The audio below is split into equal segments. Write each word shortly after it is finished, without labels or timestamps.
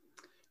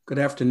Good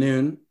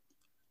afternoon.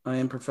 I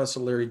am Professor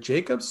Larry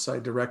Jacobs. I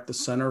direct the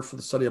Center for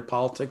the Study of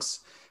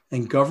Politics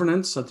and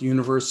Governance at the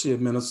University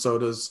of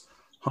Minnesota's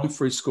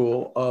Humphrey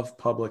School of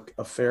Public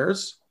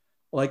Affairs.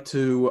 I'd like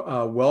to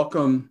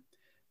welcome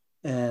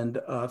and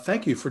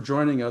thank you for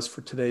joining us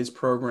for today's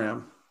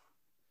program,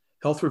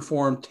 Health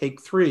Reform Take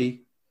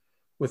 3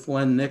 with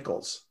Len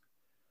Nichols.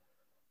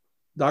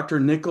 Dr.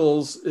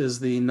 Nichols is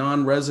the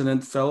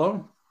non-resident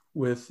fellow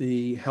with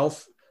the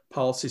Health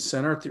Policy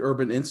Center at the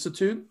Urban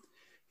Institute.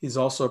 He's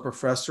also a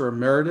professor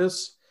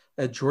emeritus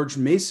at George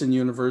Mason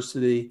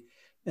University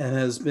and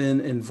has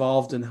been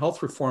involved in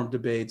health reform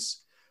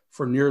debates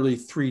for nearly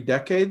 3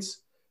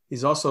 decades.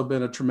 He's also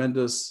been a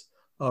tremendous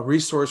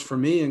resource for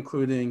me,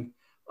 including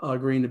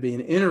agreeing to be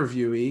an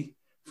interviewee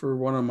for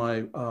one of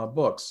my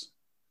books.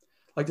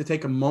 I'd like to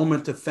take a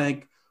moment to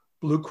thank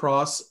Blue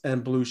Cross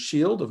and Blue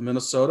Shield of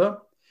Minnesota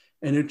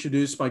and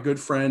introduce my good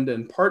friend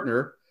and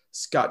partner,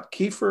 Scott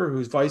Kiefer,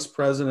 who's Vice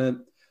President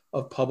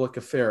of Public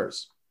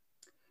Affairs.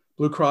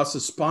 Blue Cross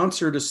has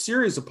sponsored a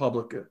series of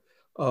public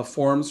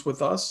forums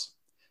with us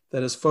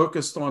that has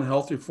focused on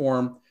health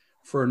reform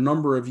for a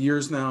number of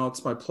years now.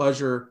 It's my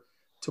pleasure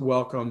to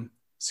welcome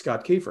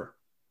Scott Kiefer.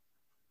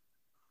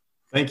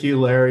 Thank you,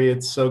 Larry.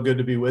 It's so good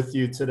to be with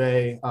you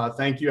today.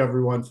 Thank you,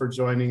 everyone, for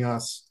joining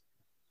us.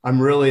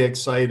 I'm really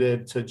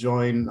excited to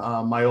join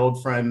my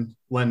old friend,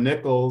 Len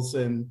Nichols,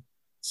 and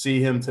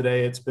see him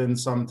today. It's been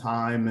some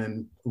time,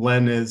 and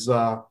Len is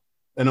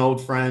an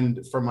old friend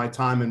from my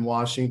time in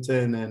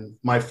Washington and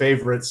my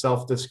favorite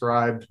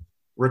self-described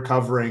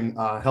recovering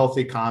health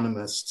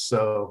economist.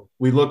 So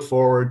we look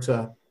forward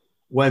to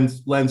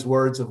Len's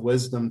words of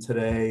wisdom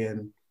today.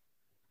 And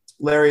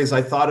Larry, as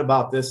I thought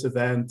about this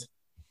event,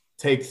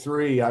 Take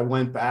 3, I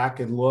went back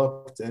and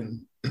looked,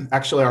 and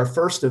actually our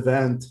first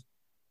event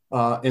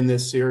in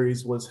this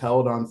series was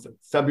held on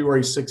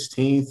February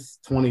 16th,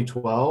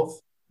 2012.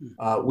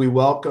 We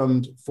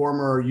welcomed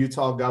former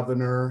Utah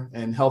Governor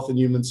and Health and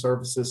Human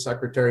Services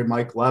Secretary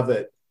Mike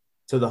Leavitt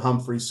to the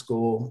Humphrey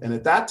School. And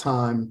at that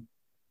time,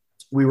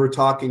 we were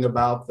talking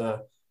about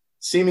the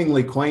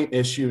seemingly quaint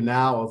issue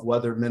now of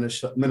whether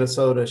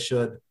Minnesota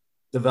should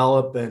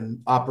develop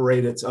and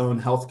operate its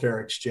own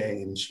healthcare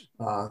exchange.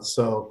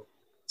 So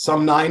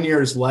some 9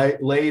 years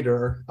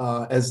later,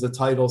 as the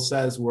title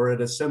says, we're at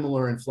a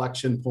similar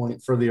inflection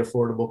point for the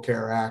Affordable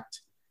Care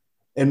Act.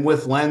 And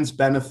with Len's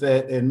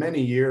benefit and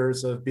many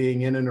years of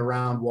being in and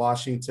around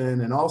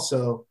Washington and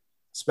also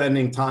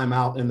spending time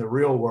out in the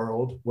real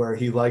world where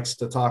he likes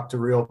to talk to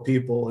real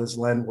people, as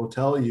Len will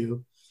tell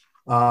you,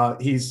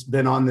 he's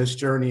been on this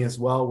journey as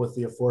well with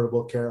the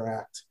Affordable Care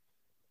Act.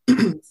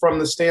 From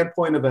the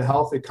standpoint of a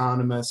health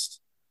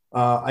economist,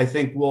 I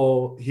think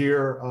we'll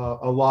hear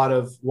a lot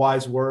of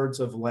wise words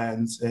of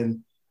Len's.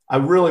 And I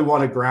really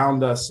want to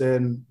ground us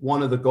in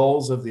one of the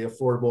goals of the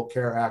Affordable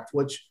Care Act,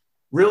 which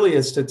really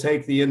is to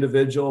take the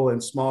individual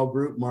and small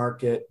group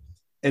market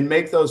and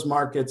make those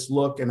markets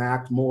look and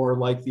act more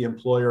like the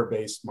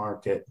employer-based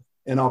market.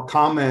 And I'll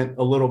comment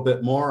a little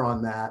bit more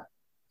on that.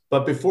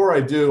 But before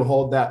I do,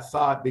 hold that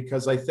thought,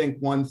 because I think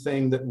one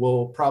thing that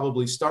we'll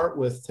probably start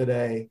with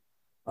today,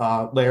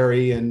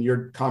 Larry, and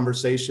your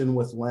conversation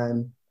with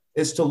Len,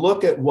 is to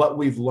look at what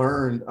we've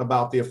learned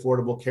about the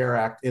Affordable Care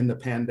Act in the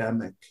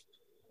pandemic.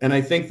 And I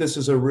think this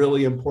is a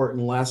really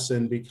important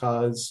lesson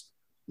because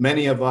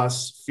many of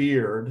us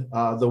feared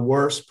the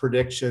worst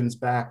predictions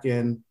back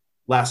in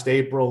last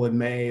April and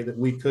May that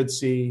we could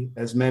see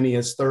as many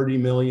as 30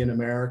 million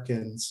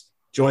Americans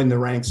join the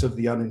ranks of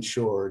the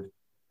uninsured.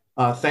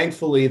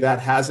 Thankfully,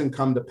 that hasn't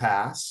come to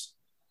pass,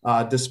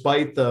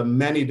 despite the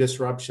many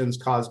disruptions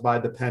caused by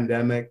the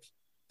pandemic,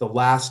 the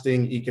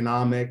lasting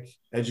economic,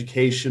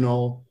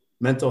 educational,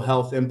 mental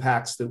health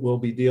impacts that we'll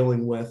be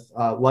dealing with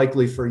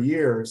likely for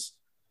years.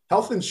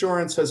 Health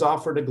insurance has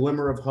offered a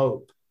glimmer of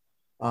hope.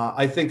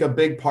 I think a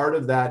big part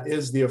of that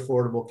is the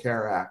Affordable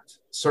Care Act.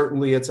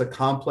 Certainly, it's a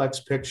complex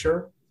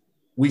picture.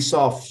 We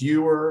saw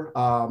fewer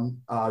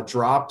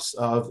drops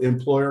of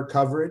employer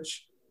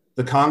coverage.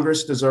 The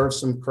Congress deserves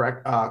some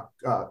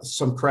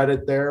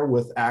credit there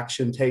with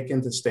action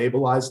taken to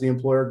stabilize the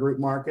employer group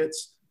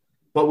markets.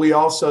 But we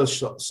also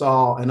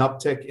saw an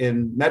uptick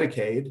in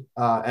Medicaid,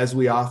 as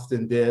we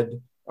often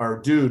did or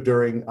do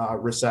during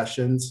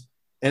recessions,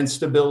 and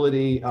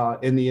stability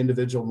in the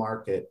individual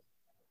market.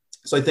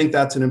 So I think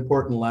that's an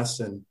important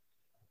lesson.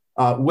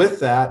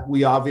 With that,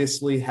 we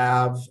obviously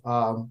have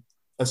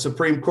a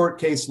Supreme Court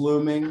case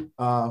looming.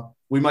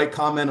 We might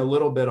comment a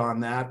little bit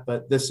on that,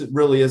 but this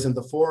really isn't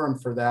the forum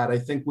for that. I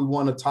think we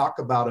want to talk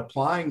about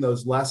applying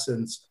those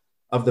lessons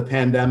of the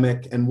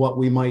pandemic and what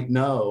we might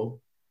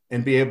know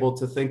and be able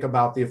to think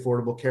about the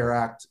Affordable Care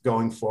Act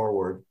going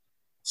forward.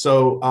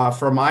 So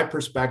from my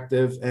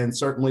perspective, and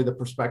certainly the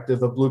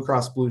perspective of Blue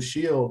Cross Blue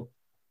Shield,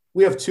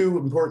 we have 2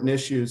 important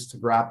issues to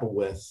grapple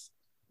with.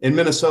 In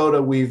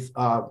Minnesota, we've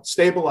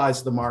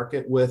stabilized the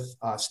market with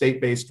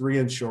state-based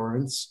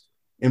reinsurance.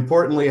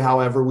 Importantly,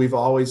 however, we've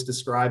always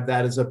described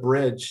that as a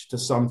bridge to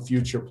some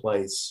future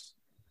place.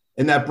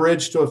 And that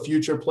bridge to a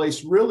future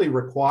place really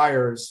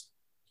requires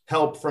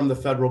help from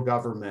the federal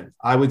government,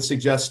 I would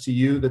suggest to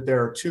you that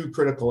there are two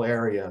critical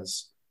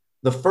areas.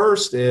 The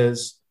first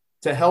is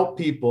to help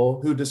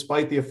people who,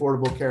 despite the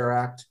Affordable Care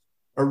Act,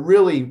 are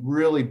really,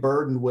 really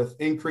burdened with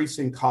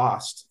increasing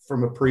cost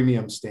from a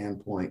premium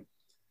standpoint.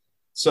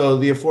 So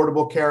the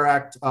Affordable Care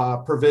Act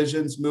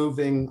provisions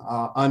moving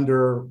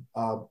under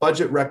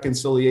budget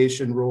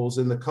reconciliation rules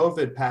in the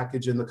COVID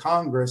package in the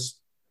Congress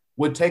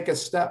would take a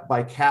step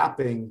by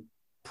capping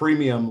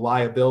premium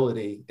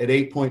liability at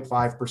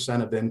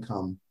 8.5% of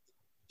income.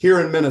 Here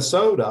in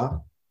Minnesota,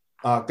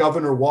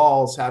 Governor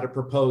Walz had a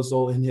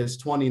proposal in his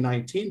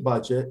 2019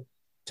 budget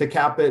to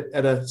cap it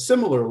at a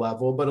similar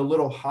level, but a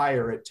little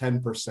higher at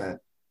 10%.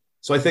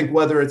 So I think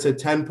whether it's at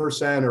 10%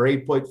 or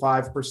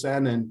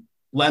 8.5%, and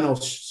Len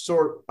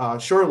will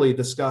surely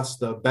discuss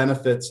the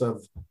benefits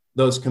of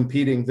those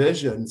competing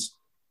visions.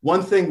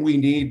 One thing we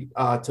need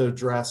to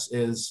address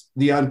is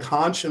the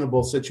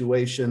unconscionable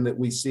situation that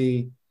we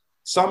see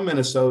some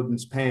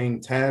Minnesotans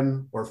paying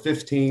 10 or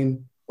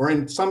 15, or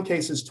in some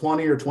cases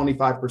 20 or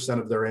 25%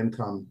 of their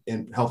income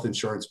in health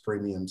insurance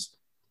premiums.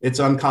 It's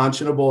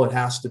unconscionable. It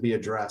has to be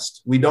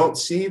addressed. We don't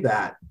see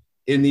that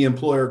in the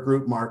employer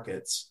group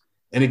markets.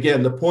 And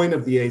again, the point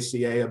of the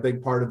ACA, a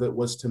big part of it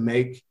was to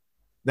make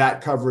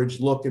that coverage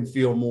look and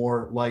feel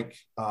more like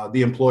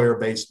the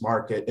employer-based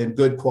market and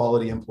good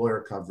quality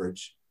employer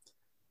coverage.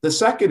 The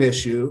second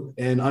issue,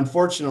 and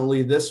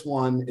unfortunately this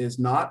one is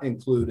not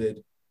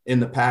included in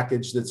the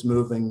package that's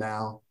moving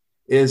now,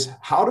 is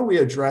how do we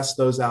address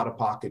those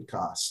out-of-pocket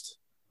costs?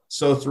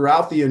 So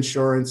throughout the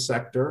insurance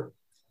sector,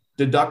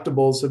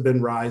 deductibles have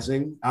been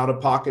rising,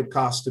 out-of-pocket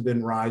costs have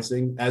been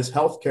rising as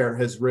healthcare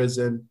has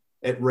risen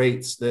at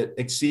rates that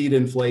exceed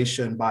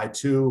inflation by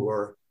 2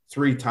 or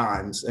 3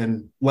 times.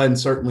 And Len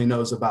certainly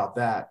knows about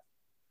that.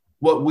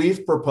 What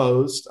we've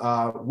proposed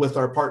with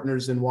our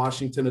partners in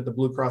Washington at the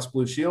Blue Cross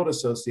Blue Shield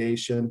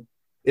Association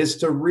is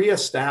to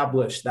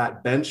reestablish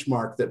that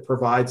benchmark that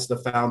provides the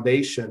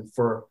foundation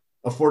for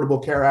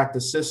Affordable Care Act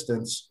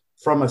assistance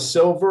from a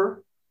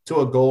silver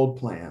to a gold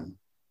plan.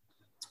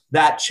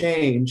 That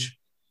change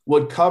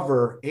would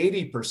cover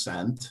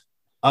 80%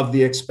 of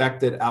the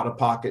expected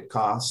out-of-pocket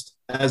cost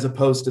as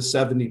opposed to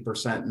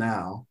 70%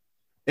 now,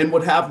 and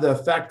would have the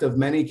effect of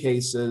many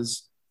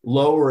cases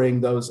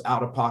lowering those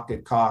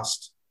out-of-pocket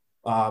costs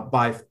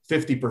by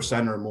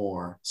 50% or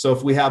more. So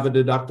if we have a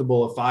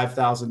deductible of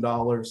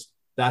 $5,000,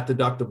 that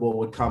deductible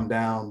would come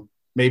down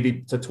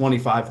maybe to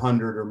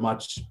 $2,500 or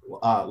much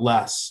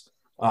less,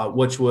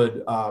 which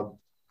would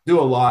do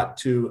a lot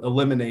to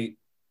eliminate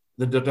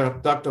the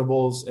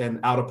deductibles and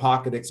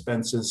out-of-pocket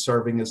expenses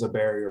serving as a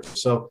barrier.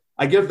 So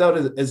I give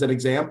that as an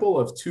example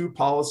of 2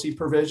 policy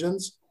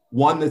provisions,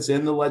 one that's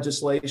in the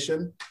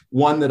legislation,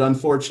 one that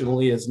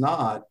unfortunately is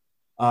not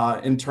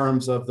in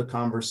terms of the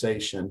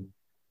conversation.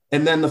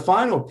 And then the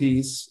final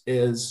piece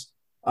is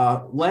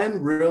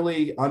Len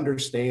really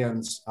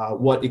understands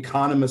what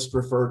economists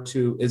refer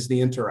to as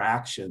the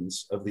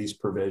interactions of these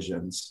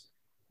provisions.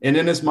 And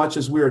in as much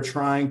as we are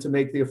trying to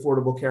make the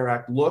Affordable Care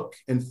Act look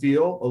and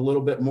feel a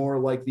little bit more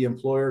like the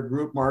employer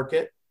group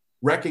market,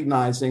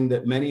 recognizing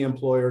that many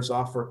employers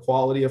offer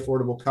quality,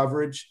 affordable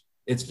coverage,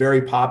 it's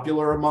very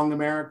popular among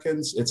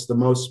Americans. It's the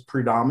most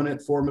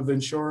predominant form of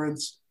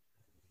insurance.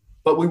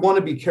 But we want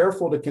to be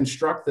careful to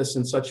construct this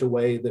in such a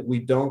way that we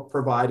don't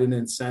provide an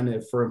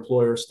incentive for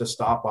employers to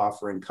stop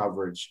offering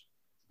coverage.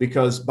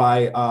 Because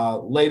by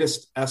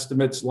latest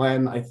estimates,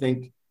 Len, I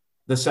think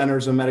the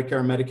Centers of Medicare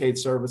and Medicaid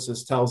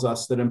Services tells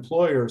us that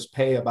employers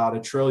pay about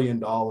 $1 trillion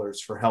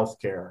for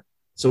healthcare.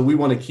 So we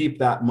want to keep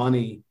that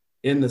money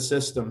in the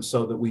system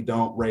so that we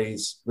don't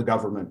raise the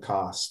government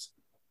cost.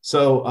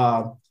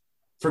 So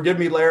forgive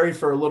me, Larry,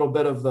 for a little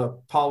bit of the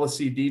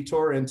policy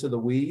detour into the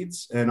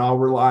weeds, and I'll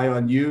rely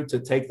on you to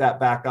take that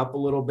back up a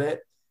little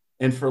bit,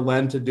 and for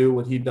Len to do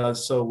what he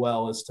does so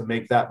well, is to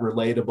make that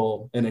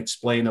relatable and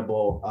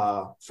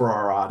explainable for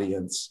our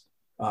audience.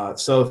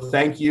 So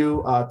thank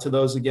you to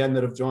those again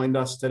that have joined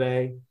us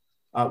today.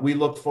 We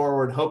look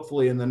forward,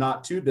 hopefully in the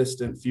not too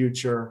distant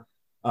future,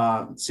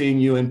 seeing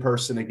you in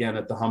person again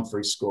at the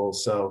Humphrey School.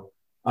 So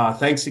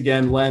thanks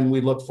again, Len.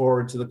 We look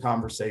forward to the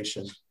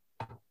conversation.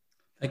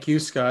 Thank you,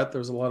 Scott.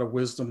 There's a lot of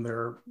wisdom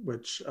there,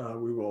 which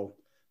we will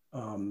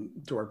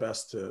do our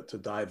best to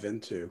dive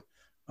into.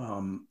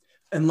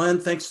 And Len,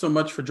 thanks so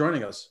much for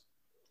joining us.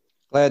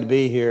 Glad to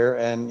be here.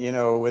 And, you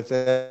know, with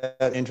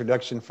that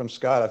introduction from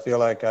Scott, I feel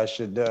like I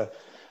should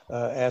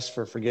ask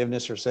for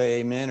forgiveness or say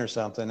amen or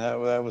something. That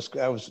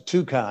was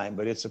too kind,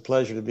 but it's a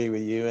pleasure to be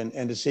with you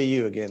and to see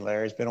you again,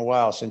 Larry. It's been a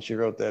while since you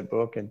wrote that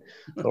book, and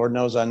Lord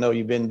knows I know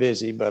you've been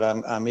busy, but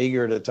I'm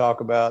eager to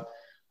talk about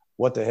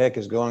what the heck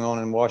is going on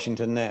in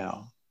Washington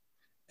now.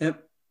 And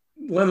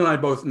Len and I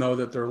both know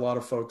that there are a lot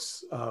of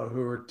folks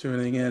who are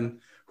tuning in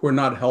who are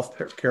not health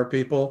care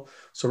people.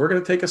 So we're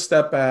going to take a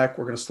step back.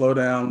 We're going to slow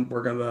down.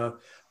 We're going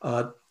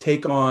to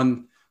take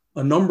on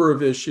a number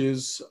of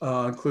issues,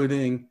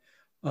 including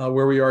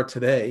where we are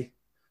today,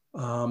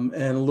 and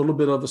a little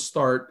bit of a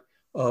start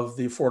of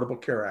the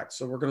Affordable Care Act.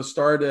 So we're going to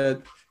start at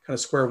kind of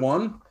square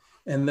one,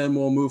 and then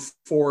we'll move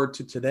forward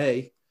to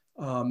today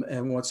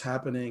and what's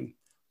happening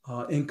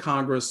in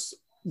Congress,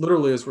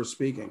 literally as we're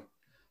speaking.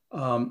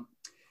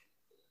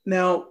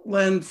 Now,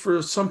 Len,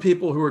 for some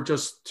people who are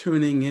just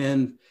tuning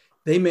in,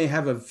 they may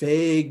have a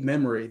vague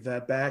memory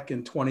that back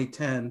in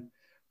 2010,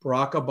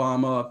 Barack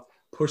Obama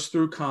pushed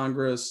through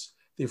Congress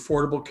the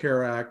Affordable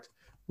Care Act,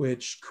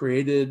 which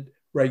created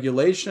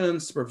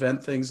regulations to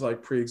prevent things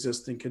like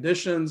pre-existing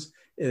conditions.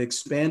 It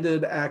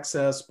expanded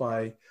access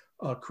by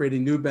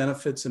creating new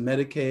benefits in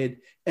Medicaid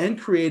and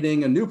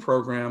creating a new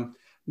program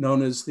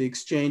known as the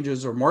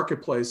exchanges or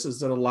marketplaces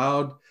that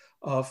allowed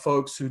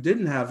folks who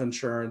didn't have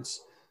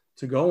insurance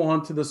to go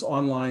onto this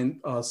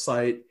online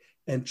site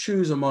and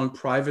choose among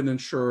private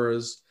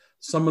insurers.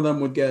 Some of them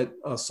would get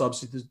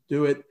subsidies to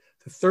do it.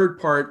 The third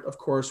part, of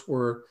course,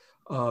 were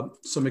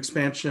some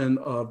expansion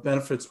of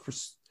benefits,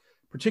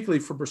 particularly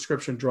for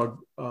prescription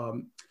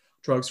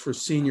drugs for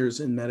seniors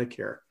in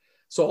Medicare.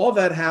 So all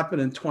that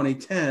happened in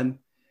 2010.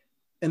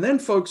 And then,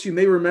 folks, you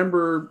may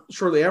remember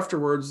shortly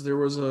afterwards, there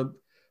was a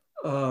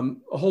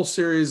whole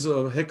series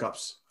of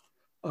hiccups.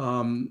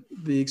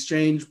 The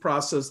exchange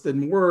process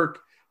didn't work.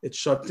 It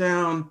shut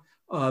down.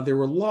 There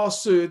were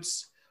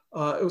lawsuits.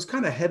 It was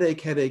kind of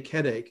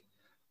headache.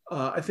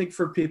 I think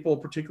for people,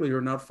 particularly who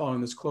are not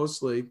following this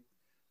closely,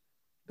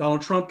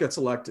 Donald Trump gets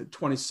elected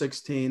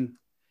 2016,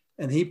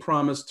 and he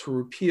promised to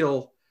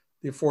repeal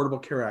the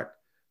Affordable Care Act.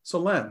 So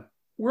Len,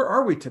 where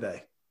are we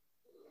today?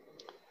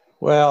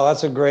 Well,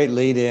 that's a great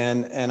lead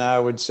in. And I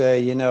would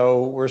say,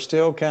 we're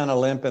still kind of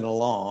limping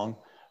along.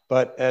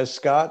 But as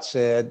Scott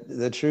said,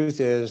 the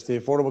truth is the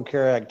Affordable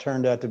Care Act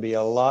turned out to be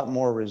a lot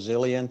more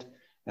resilient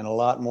and a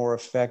lot more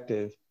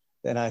effective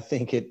than I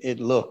think it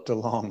looked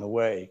along the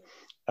way.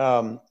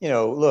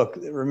 Look,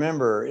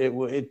 remember,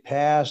 it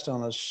passed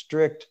on a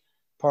strict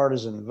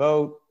partisan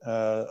vote.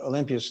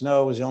 Olympia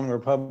Snowe was the only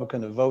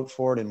Republican to vote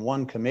for it in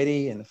one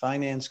committee, in the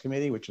Finance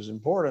Committee, which is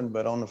important,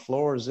 but on the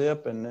floor,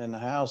 zip, and in the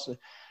House.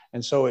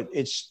 And so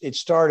it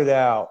started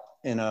out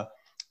in a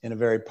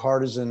very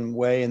partisan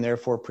way and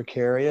therefore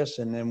precarious.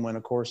 And then when,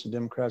 of course, the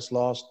Democrats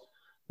lost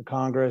the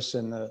Congress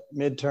and the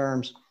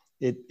midterms,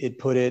 it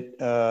put it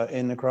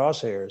in the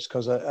crosshairs.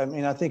 Because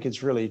I think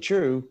it's really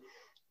true.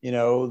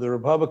 The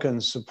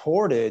Republicans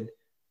supported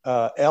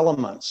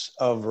elements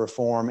of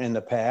reform in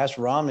the past.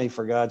 Romney,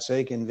 for God's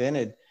sake,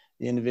 invented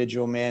the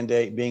individual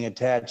mandate being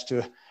attached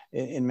to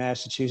in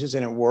Massachusetts,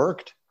 and it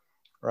worked,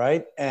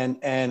 right?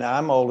 And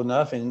I'm old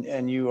enough,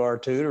 and you are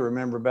too, to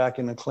remember back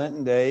in the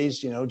Clinton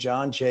days,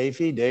 John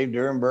Chafee, Dave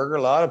Durenberger,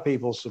 a lot of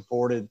people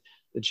supported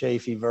the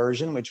Chafee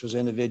version, which was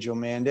individual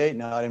mandate,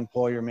 not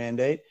employer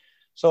mandate.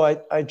 So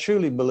I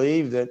truly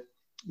believe that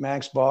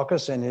Max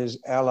Baucus and his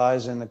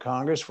allies in the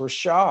Congress were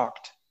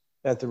shocked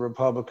that the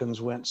Republicans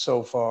went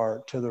so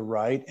far to the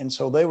right. And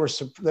so they were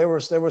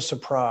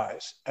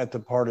surprised at the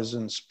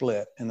partisan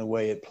split and the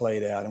way it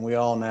played out. And we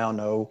all now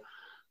know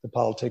the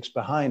politics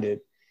behind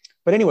it.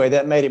 But anyway,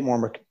 that made it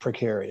more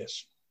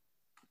precarious.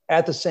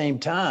 At the same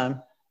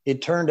time,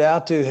 it turned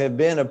out to have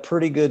been a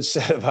pretty good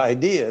set of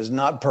ideas,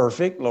 not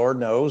perfect, Lord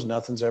knows,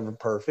 nothing's ever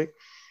perfect.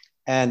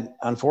 And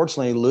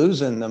unfortunately,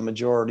 losing the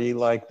majority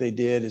like they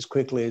did as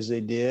quickly as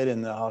they did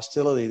and the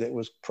hostility that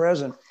was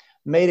present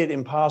made it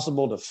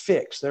impossible to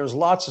fix. There's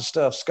lots of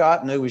stuff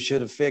Scott knew we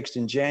should have fixed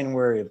in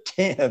January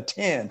of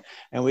 10,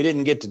 and we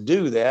didn't get to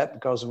do that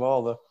because of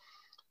all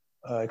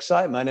the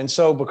excitement. And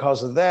so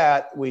because of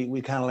that,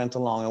 we kind of limped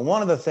along. And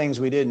one of the things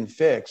we didn't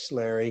fix,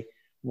 Larry,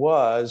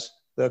 was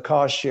the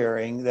cost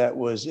sharing that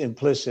was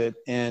implicit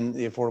in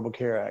the Affordable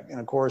Care Act.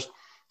 And of course,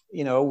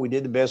 we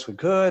did the best we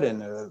could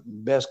and the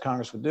best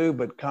Congress would do,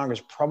 but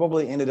Congress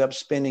probably ended up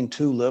spending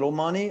too little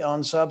money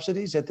on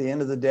subsidies at the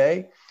end of the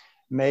day,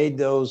 made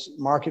those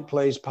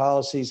marketplace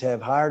policies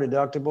have higher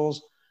deductibles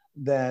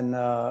than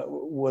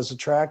was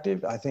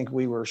attractive. I think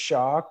we were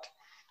shocked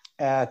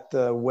at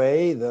the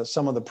way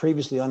some of the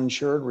previously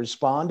uninsured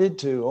responded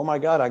to, oh my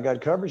God, I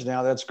got coverage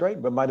now, that's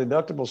great, but my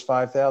deductible's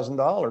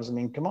 $5,000. I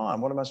mean, come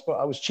on, what am I supposed?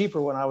 I was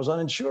cheaper when I was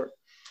uninsured.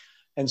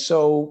 And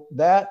so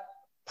that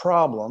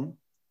problem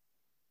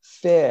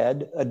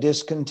fed a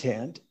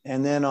discontent.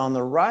 And then on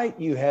the right,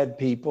 you had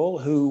people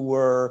who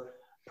were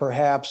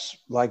perhaps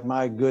like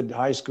my good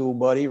high school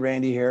buddy,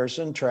 Randy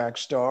Harrison, track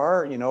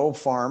star,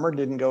 farmer,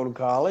 didn't go to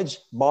college,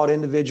 bought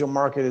individual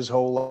market his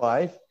whole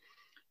life.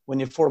 When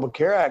the Affordable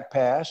Care Act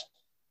passed,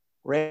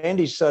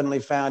 Randy suddenly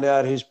found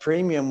out his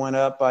premium went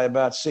up by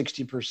about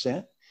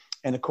 60%.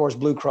 And of course,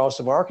 Blue Cross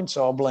of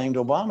Arkansas blamed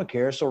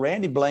Obamacare. So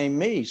Randy blamed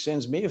me,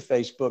 sends me a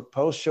Facebook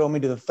post, showing me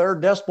to the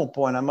third decimal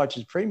point how much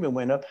his premium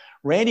went up.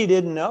 Randy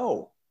didn't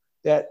know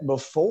that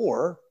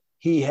before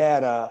he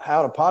had a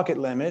out-of-pocket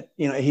limit.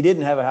 He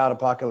didn't have a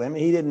out-of-pocket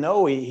limit. He didn't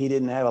know he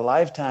didn't have a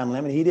lifetime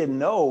limit. He didn't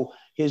know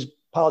his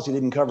policy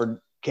didn't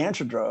cover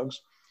cancer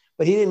drugs,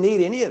 but he didn't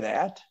need any of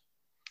that,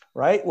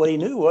 right? What he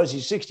knew was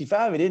he's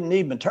 65. He didn't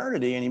need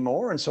maternity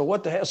anymore. And so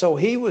what the hell? So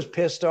he was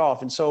pissed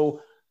off. And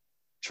so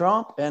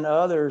Trump and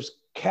others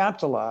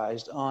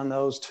capitalized on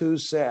those two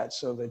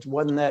sets. So it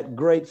wasn't that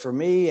great for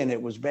me and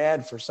it was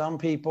bad for some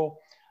people.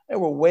 There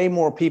were way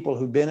more people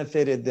who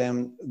benefited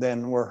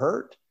than were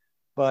hurt.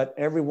 but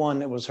everyone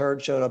that was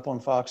hurt showed up on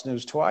Fox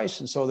News twice.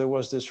 And so there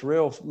was this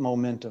real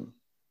momentum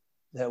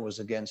that was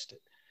against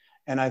it.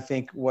 And I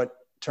think what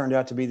turned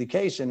out to be the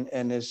case, and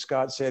as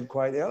Scott said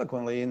quite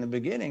eloquently in the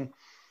beginning,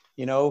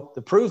 you know,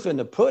 the proof in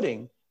the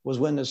pudding was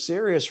when the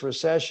serious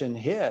recession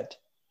hit,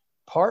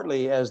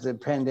 partly as the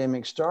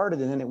pandemic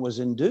started, and then it was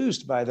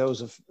induced by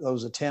those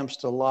attempts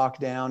to lock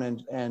down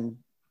and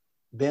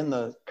bend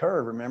the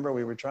curve. Remember,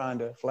 we were trying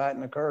to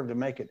flatten the curve to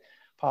make it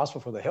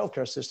possible for the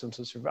healthcare system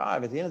to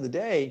survive. At the end of the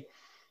day,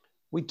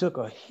 we took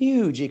a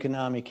huge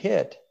economic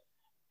hit,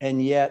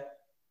 and yet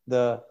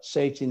the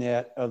safety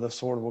net of the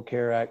Affordable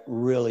Care Act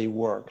really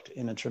worked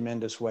in a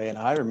tremendous way. And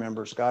I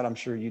remember, Scott, I'm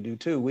sure you do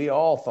too, we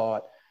all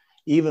thought,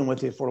 even with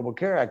the Affordable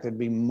Care Act, there'd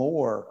be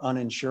more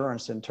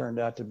uninsurance than turned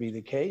out to be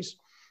the case.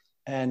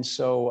 And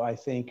so I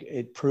think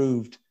it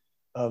proved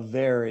a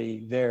very,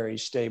 very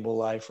stable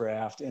life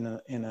raft in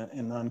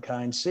an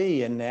unkind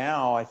sea. And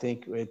now I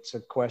think it's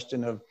a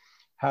question of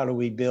how do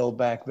we build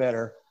back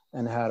better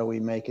and how do we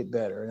make it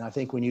better? And I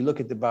think when you look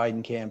at the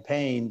Biden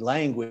campaign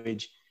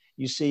language,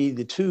 you see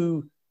the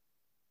two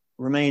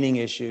remaining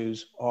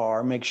issues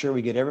are make sure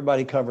we get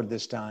everybody covered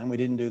this time. We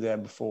didn't do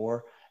that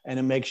before. And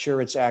to make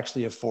sure it's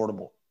actually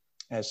affordable,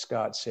 as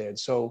Scott said.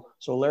 So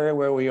Larry,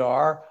 where we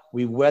are,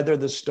 we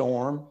weathered the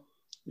storm.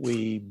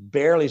 We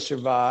barely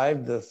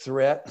survived the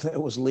threat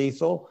that was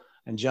lethal.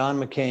 And John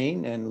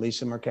McCain and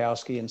Lisa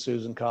Murkowski and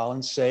Susan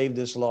Collins saved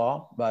this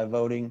law by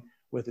voting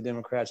with the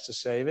Democrats to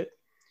save it.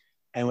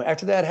 And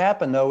after that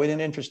happened, though, isn't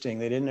it interesting?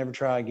 They didn't ever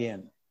try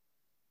again.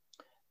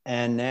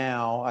 And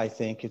now I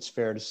think it's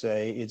fair to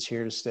say it's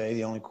here to stay.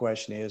 The only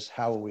question is,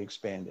 how will we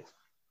expand it?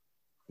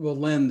 Well,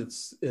 Len,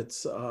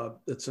 it's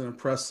an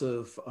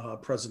impressive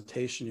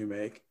presentation you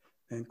make,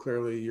 and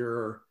clearly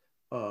you're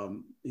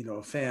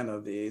a fan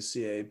of the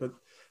ACA. But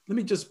let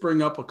me just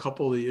bring up a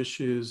couple of the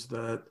issues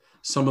that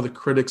some of the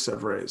critics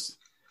have raised.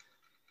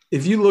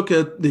 If you look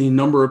at the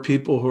number of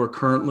people who are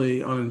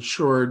currently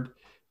uninsured,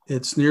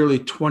 it's nearly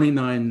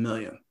 29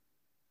 million.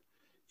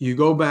 You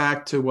go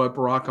back to what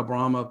Barack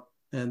Obama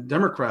and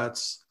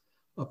Democrats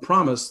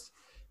promised,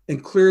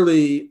 and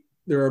clearly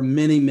there are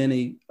many,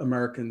 many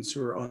Americans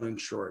who are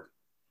uninsured.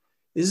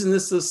 Isn't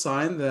this a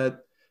sign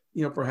that,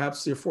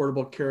 perhaps the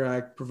Affordable Care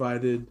Act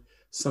provided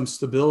some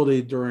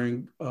stability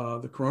during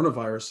the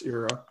coronavirus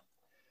era,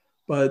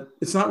 but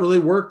it's not really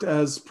worked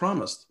as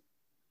promised?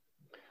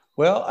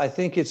 Well, I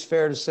think it's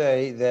fair to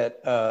say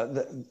that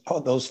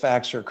those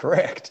facts are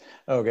correct.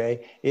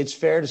 Okay. It's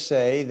fair to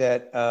say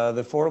that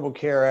the Affordable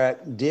Care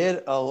Act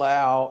did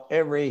allow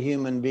every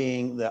human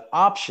being the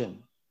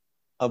option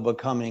of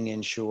becoming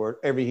insured.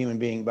 Every human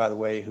being, by the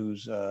way,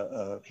 who's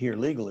here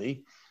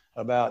legally.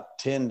 About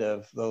 10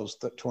 of those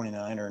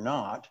 29 are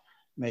not,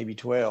 maybe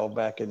 12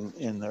 back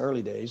in the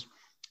early days.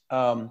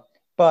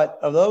 But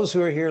of those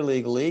who are here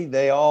legally,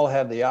 they all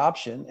have the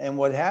option. And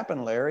what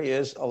happened, Larry,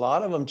 is a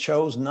lot of them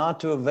chose not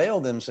to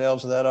avail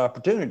themselves of that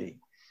opportunity.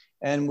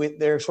 And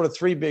there are sort of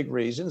three big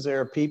reasons.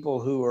 There are people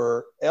who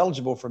are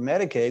eligible for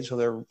Medicaid, so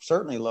they're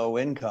certainly low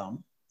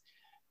income,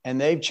 and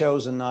they've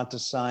chosen not to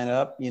sign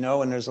up,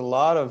 and there's a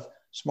lot of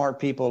smart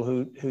people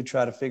who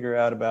try to figure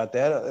out about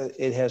that.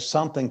 It has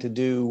something to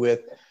do with,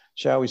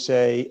 shall we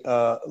say,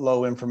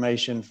 low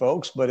information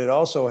folks, but it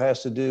also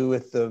has to do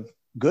with the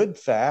good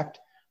fact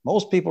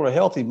most people are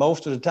healthy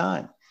most of the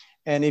time.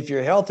 And if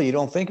you're healthy, you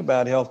don't think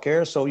about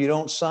healthcare, so you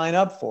don't sign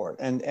up for it.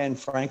 And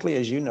frankly,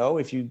 as you know,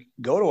 if you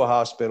go to a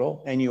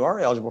hospital and you are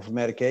eligible for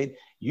Medicaid,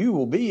 you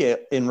will be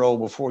enrolled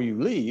before you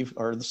leave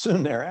or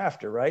soon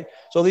thereafter, right?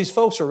 So these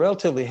folks are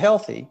relatively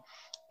healthy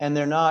and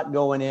they're not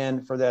going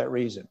in for that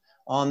reason.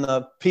 On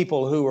the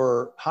people who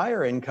are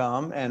higher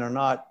income and are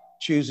not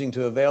choosing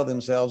to avail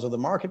themselves of the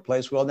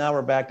marketplace, well, now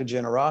we're back to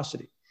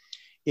generosity.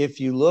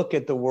 If you look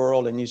at the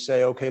world and you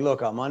say, okay,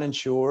 look, I'm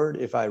uninsured.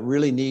 If I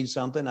really need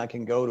something, I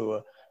can go to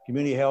a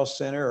community health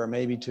center or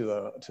maybe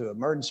to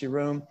emergency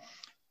room.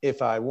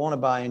 If I want to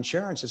buy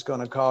insurance, it's going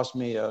to cost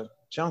me a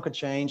chunk of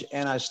change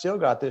and I still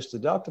got this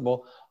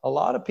deductible. A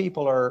lot of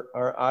people are,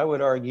 I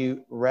would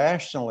argue,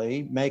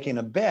 rationally making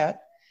a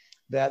bet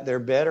that they're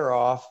better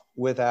off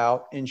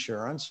without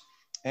insurance.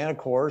 And of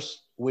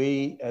course,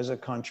 we as a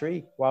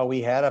country, while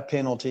we had a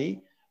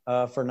penalty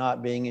for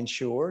not being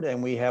insured,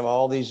 and we have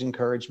all these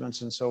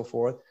encouragements and so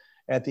forth,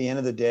 at the end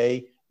of the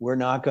day, we're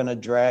not going to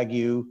drag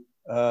you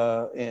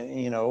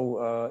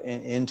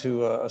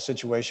into a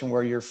situation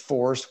where you're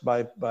forced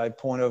by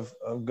point of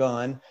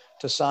gun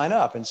to sign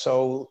up. And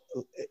so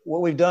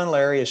what we've done,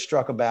 Larry, is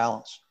struck a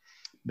balance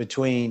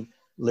between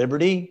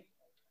liberty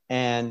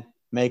and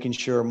making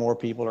sure more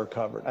people are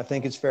covered. I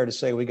think it's fair to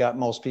say we got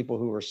most people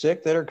who are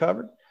sick that are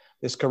covered.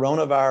 This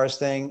coronavirus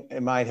thing,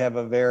 it might have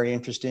a very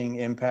interesting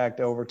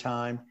impact over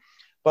time.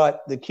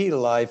 But the key to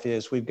life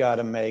is we've got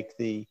to make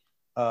the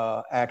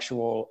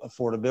actual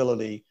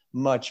affordability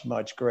much,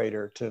 much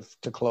greater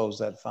to close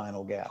that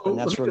final gap. And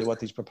that's really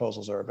what these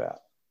proposals are about.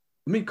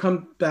 Let me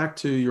come back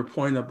to your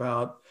point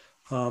about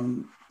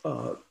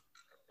a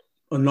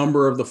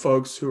number of the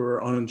folks who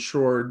are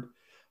uninsured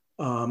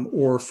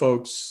or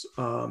folks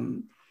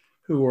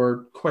who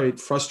are quite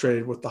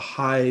frustrated with the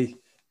high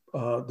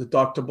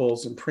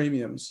deductibles and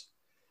premiums.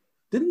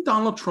 Didn't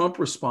Donald Trump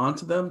respond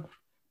to them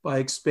by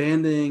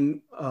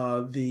expanding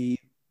the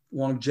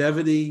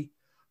longevity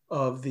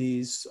of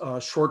these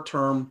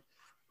short-term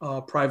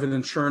private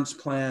insurance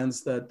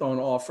plans that don't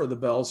offer the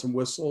bells and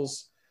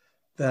whistles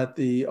that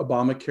the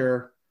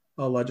Obamacare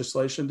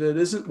legislation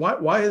did?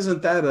 Why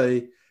isn't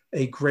that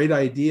a great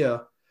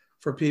idea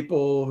for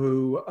people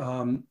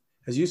who,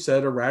 as you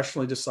said, are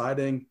rationally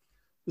deciding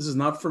this is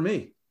not for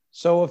me?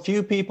 So a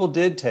few people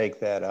did take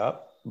that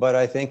up, but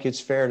I think it's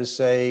fair to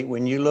say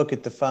when you look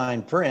at the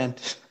fine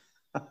print,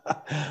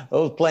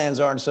 those plans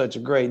aren't such a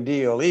great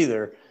deal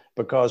either,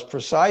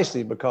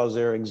 precisely because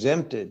they're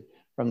exempted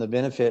from the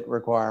benefit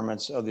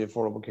requirements of the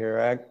Affordable Care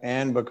Act,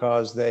 and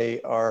because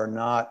they are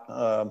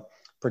not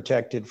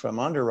protected from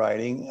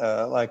underwriting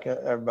like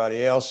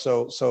everybody else.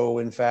 So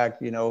in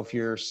fact, if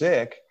you're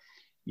sick,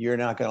 you're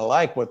not going to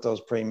like what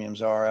those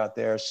premiums are out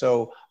there.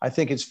 So I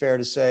think it's fair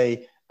to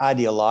say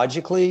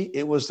ideologically,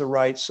 it was the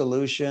right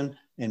solution.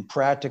 In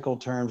practical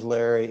terms,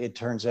 Larry, it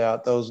turns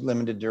out those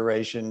limited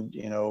duration,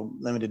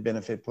 limited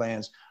benefit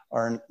plans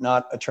are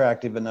not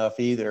attractive enough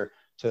either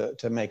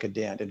to make a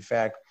dent. In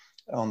fact,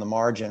 on the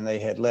margin, they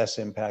had less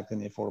impact than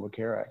the Affordable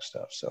Care Act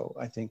stuff. So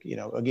I think,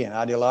 again,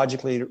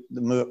 ideologically,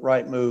 the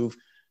right move,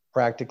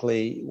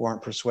 practically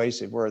weren't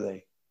persuasive, were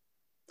they?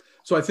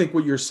 So I think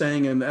what you're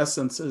saying in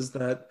essence is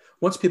that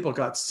once people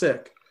got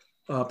sick,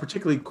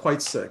 particularly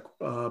quite sick,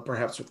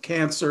 perhaps with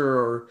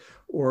cancer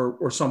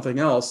or something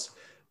else,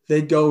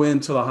 they'd go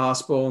into the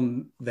hospital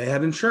and they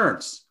had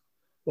insurance.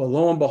 Well,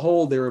 lo and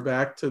behold, they were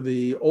back to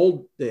the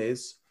old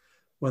days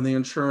when the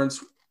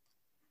insurance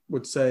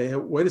would say, hey,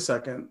 wait a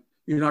second,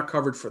 you're not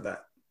covered for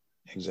that.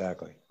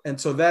 Exactly. And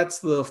so that's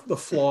the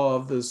flaw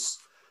of this,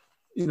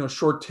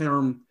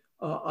 short-term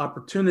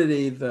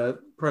opportunity that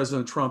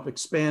President Trump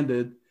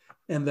expanded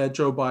and that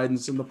Joe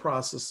Biden's in the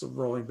process of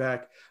rolling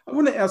back. I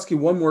want to ask you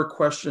one more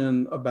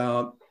question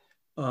about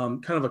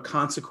kind of a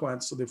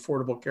consequence of the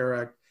Affordable Care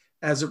Act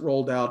as it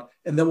rolled out,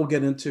 and then we'll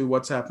get into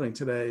what's happening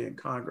today in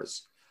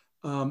Congress.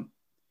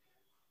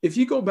 If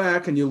you go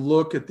back and you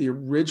look at the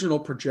original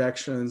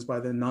projections by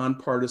the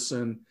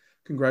nonpartisan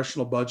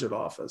Congressional Budget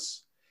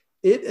Office,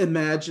 it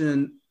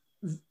imagined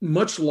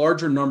much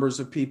larger numbers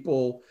of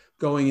people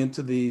going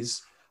into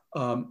these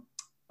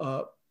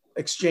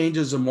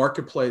exchanges and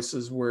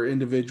marketplaces where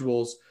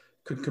individuals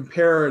could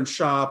compare and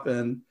shop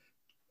and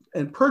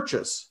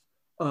purchase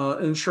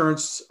an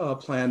insurance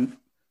plan,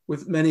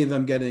 with many of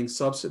them getting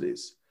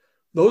subsidies.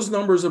 Those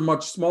numbers are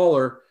much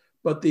smaller,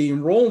 but the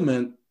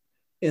enrollment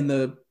in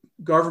the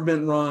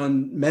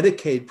government-run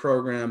Medicaid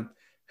program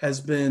has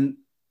been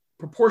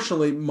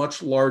proportionally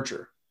much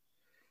larger.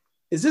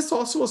 Is this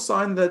also a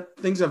sign that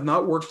things have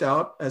not worked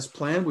out as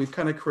planned? We've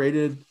kind of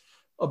created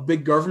a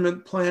big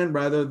government plan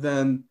rather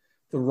than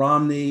the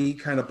Romney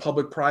kind of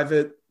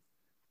public-private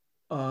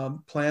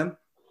plan?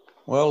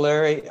 Well,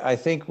 Larry, I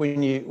think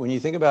when you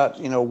think about,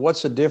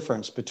 what's the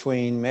difference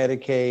between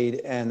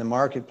Medicaid and the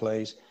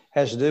marketplace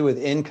has to do with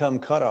income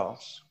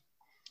cutoffs.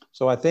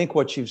 So I think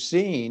what you've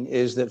seen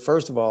is that,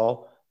 first of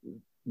all,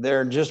 there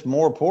are just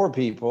more poor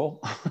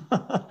people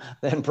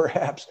than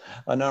perhaps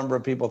a number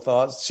of people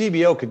thought.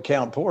 CBO could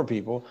count poor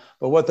people,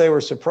 but what they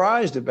were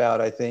surprised about,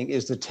 I think,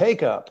 is the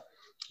take-up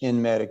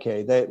in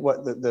Medicaid.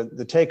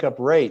 The take-up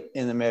rate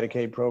in the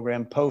Medicaid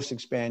program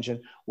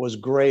post-expansion was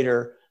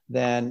greater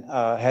than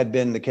had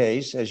been the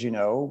case, as you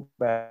know,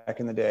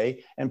 back in the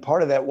day. And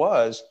part of that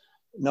was,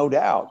 no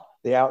doubt,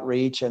 the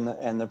outreach and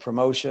the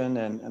promotion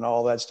and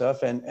all that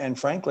stuff. And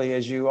frankly,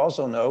 as you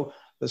also know,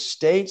 the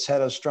states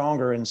had a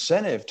stronger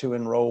incentive to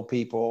enroll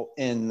people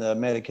in the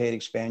Medicaid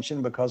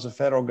expansion because the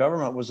federal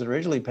government was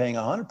originally paying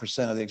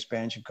 100% of the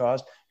expansion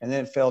cost, and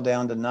then it fell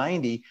down to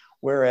 90,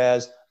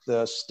 whereas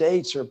the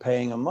states are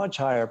paying a much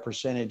higher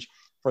percentage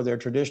for their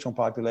traditional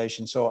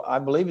population. So I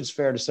believe it's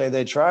fair to say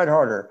they tried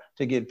harder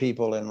to get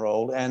people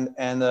enrolled, and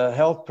the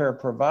healthcare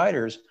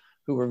providers,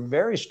 who were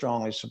very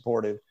strongly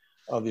supportive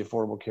of the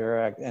Affordable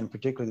Care Act and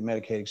particularly the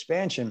Medicaid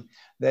expansion,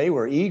 they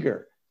were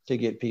eager to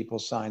get people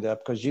signed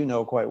up, because you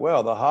know quite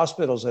well the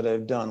hospitals that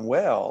have done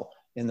well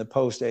in the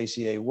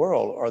post-ACA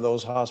world are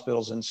those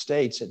hospitals in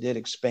states that did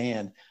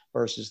expand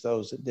versus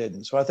those that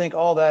didn't. So I think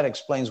all that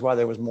explains why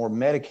there was more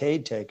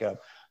Medicaid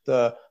take-up.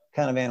 The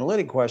kind of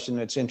analytic question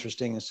that's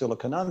interesting and still a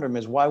conundrum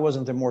is, why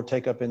wasn't there more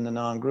take-up in the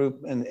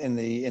non-group in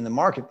the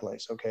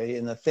marketplace, okay,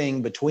 in the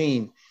thing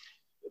between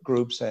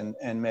groups and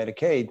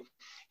Medicaid?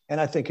 And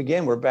I think,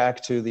 again, we're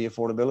back to the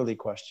affordability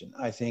question.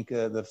 I think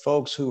the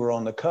folks who were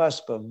on the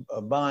cusp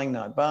of buying,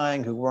 not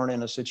buying, who weren't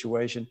in a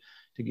situation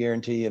to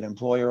guarantee an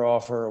employer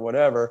offer or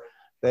whatever,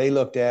 they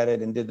looked at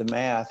it and did the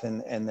math,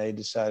 and they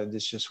decided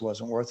this just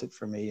wasn't worth it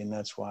for me. And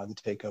that's why the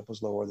take-up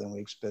was lower than we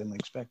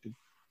expected.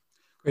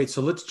 Great.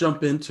 So let's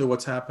jump into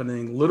what's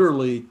happening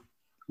literally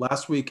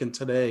last week and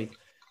today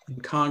in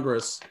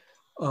Congress.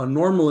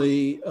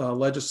 Normally,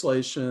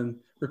 legislation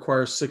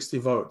requires 60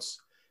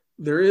 votes.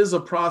 There is a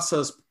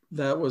process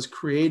that was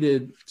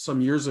created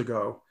some years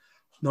ago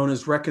known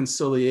as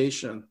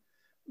reconciliation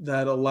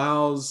that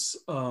allows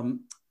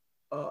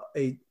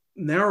a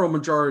narrow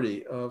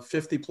majority of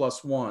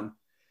 50+1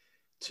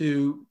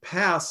 to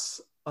pass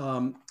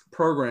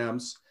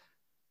programs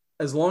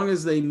as long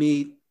as they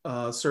meet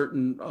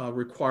certain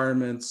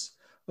requirements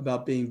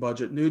about being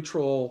budget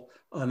neutral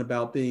and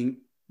about being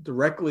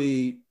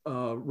directly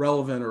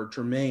relevant or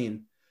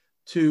germane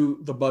to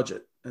the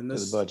budget. And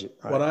this, the budget,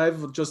 right. What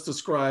I've just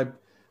described,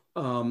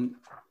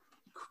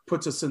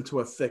 puts us into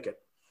a thicket.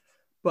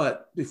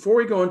 But before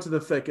we go into the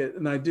thicket,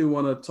 and I do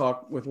want to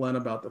talk with Len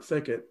about the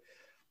thicket,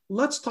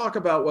 let's talk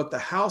about what the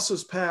House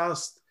has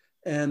passed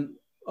and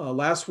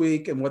last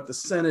week, and what the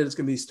Senate is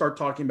going to start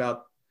talking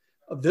about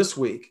this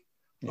week,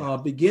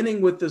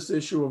 beginning with this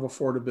issue of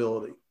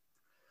affordability.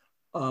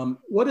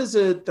 What is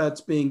it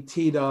that's being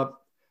teed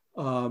up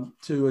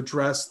to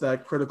address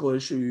that critical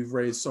issue you've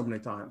raised so many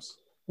times?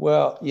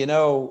 Well, you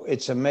know,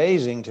 it's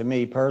amazing to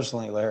me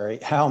personally, Larry,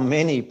 how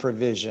many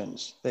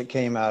provisions that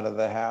came out of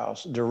the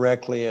House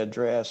directly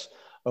address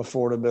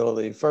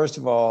affordability. First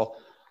of all,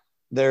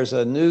 there's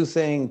a new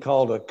thing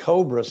called a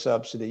COBRA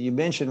subsidy. You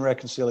mentioned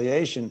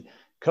reconciliation.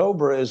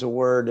 COBRA is a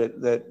word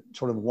that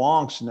sort of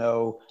wonks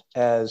know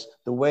as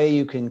the way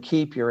you can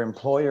keep your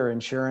employer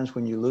insurance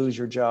when you lose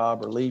your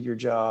job or leave your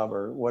job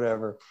or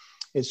whatever.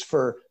 It's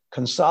for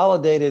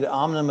Consolidated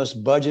Omnibus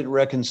Budget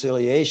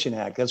Reconciliation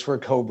Act. That's where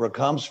COBRA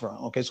comes from.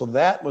 Okay, so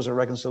that was a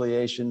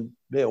reconciliation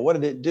bill. What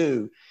did it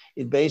do?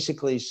 It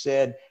basically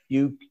said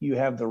you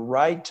have the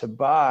right to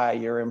buy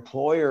your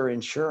employer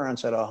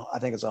insurance at I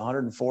think it's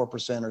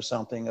 104% or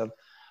something of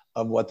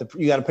what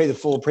you got to pay the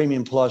full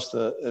premium plus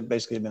the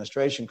basically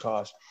administration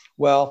cost.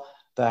 Well,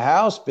 the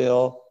House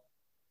bill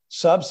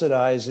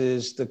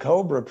subsidizes the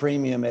COBRA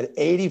premium at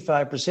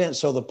 85%.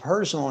 So the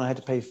person only had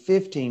to pay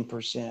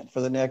 15% for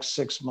the next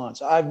 6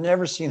 months. I've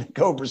never seen a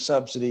COBRA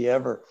subsidy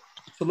ever.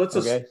 So let's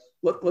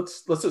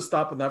just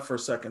stop on that for a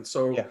second.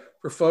 So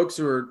for folks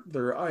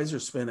their eyes are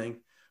spinning,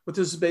 what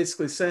this is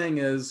basically saying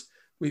is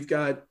we've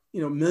got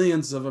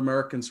millions of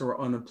Americans who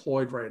are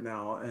unemployed right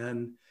now,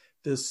 and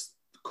this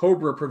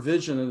COBRA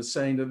provision is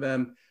saying to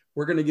them,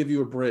 we're going to give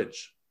you a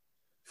bridge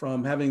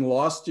from having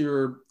lost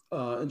your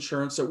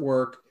insurance at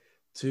work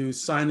to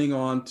signing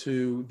on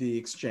to the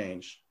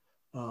exchange,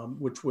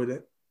 which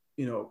would,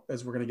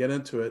 as we're going to get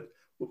into it,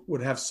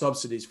 would have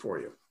subsidies for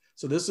you.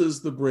 So this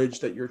is the bridge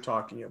that you're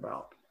talking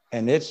about.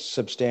 And it's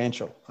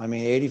substantial. I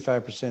mean,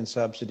 85%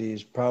 subsidy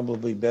is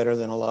probably better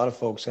than a lot of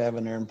folks have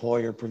in their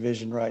employer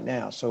provision right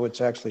now. So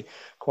it's actually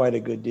quite a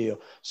good deal.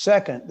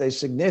 Second, they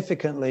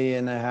significantly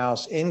in the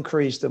House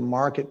increased the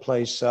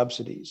marketplace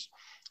subsidies,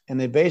 and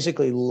they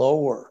basically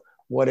lower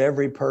what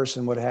every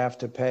person would have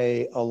to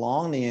pay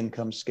along the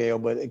income scale.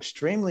 But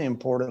extremely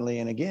importantly,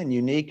 and again,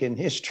 unique in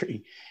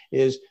history,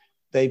 is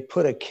they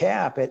put a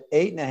cap at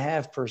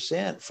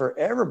 8.5% for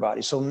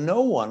everybody. So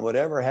no one would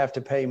ever have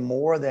to pay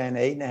more than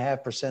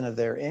 8.5% of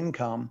their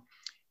income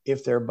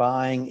if they're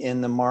buying in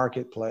the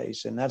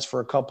marketplace. And that's for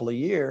a couple of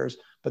years,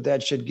 but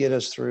that should get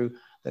us through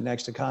the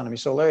next economy.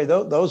 So Larry,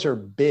 those are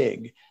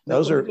big.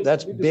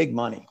 That's big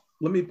money.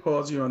 Let me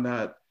pause you on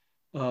that.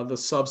 The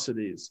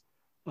subsidies.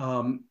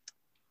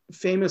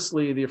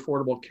 Famously, the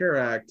Affordable Care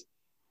Act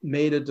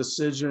made a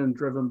decision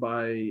driven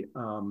by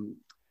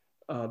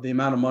the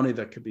amount of money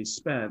that could be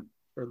spent,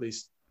 or at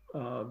least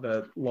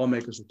that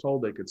lawmakers were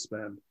told they could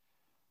spend,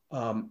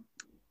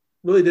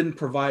 really didn't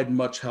provide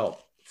much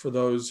help for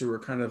those who were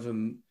kind of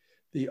in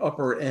the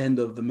upper end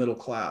of the middle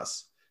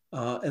class.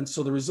 And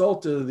so the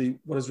result of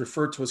what is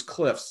referred to as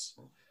cliffs,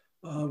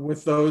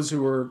 with those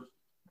who were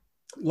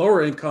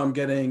lower income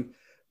getting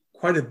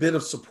quite a bit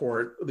of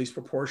support, at least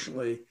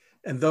proportionally,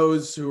 and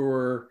those who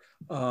were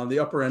the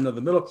upper end of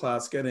the middle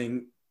class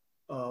getting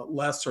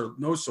less or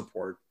no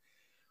support.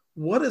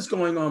 What is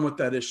going on with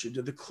that issue?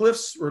 Do the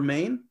cliffs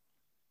remain?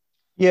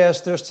 Yes,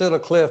 there's still a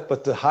cliff,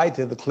 but the height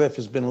of the cliff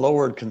has been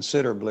lowered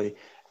considerably.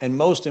 And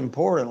most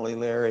importantly,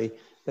 Larry,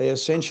 they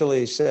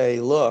essentially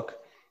say, look,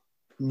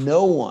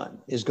 no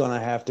one is going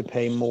to have to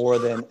pay more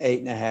than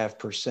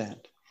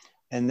 8.5%.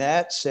 And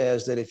that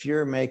says that if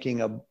you're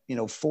making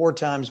 4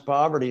 times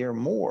poverty or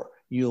more,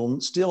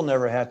 you'll still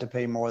never have to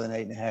pay more than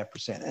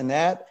 8.5%. And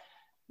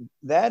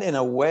that in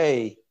a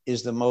way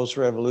is the most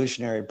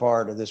revolutionary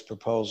part of this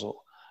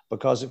proposal,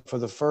 because it for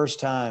the first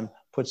time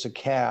puts a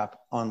cap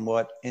on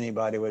what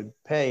anybody would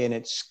pay. And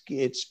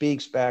it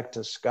speaks back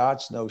to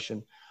Scott's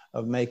notion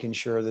of making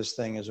sure this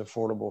thing is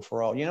affordable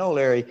for all.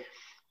 Larry,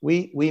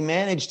 we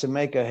managed to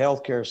make a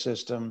healthcare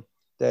system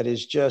that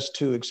is just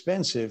too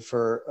expensive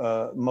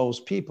for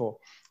most people.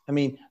 I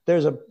mean, there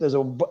is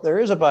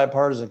a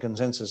bipartisan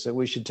consensus that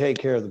we should take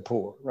care of the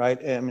poor, right?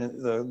 I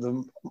mean,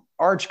 the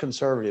arch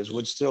conservatives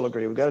would still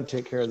agree. We've got to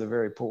take care of the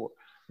very poor.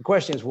 The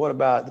question is, what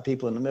about the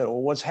people in the middle?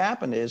 Well, what's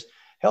happened is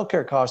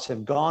healthcare costs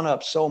have gone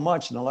up so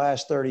much in the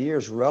last 30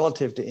 years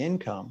relative to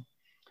income.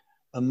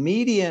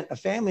 A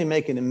family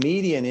making a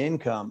median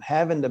income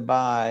having to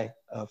buy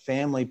a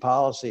family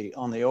policy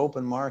on the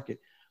open market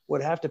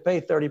would have to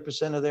pay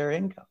 30% of their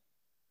income.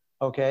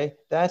 Okay,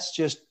 that's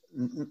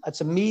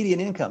a median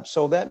income.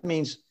 So that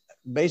means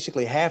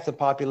basically half the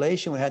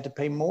population would have to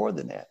pay more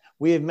than that.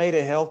 We have made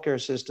a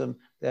healthcare system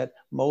that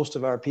most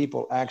of our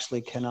people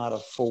actually cannot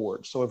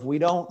afford. So if we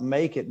don't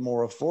make it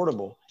more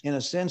affordable, in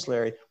a sense,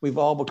 Larry, we've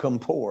all become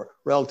poor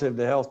relative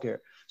to healthcare.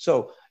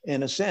 So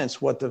in a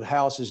sense, what the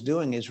House is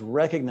doing is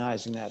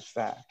recognizing that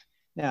fact.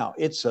 Now,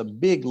 it's a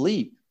big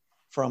leap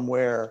from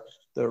where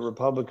the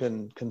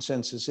Republican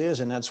consensus is,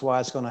 and that's why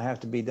it's going to have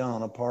to be done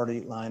on a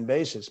party line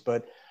basis.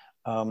 But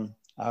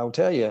I'll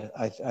tell you,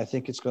 I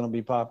think it's going to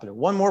be popular.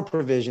 One more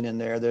provision in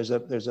there. There's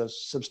a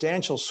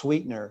substantial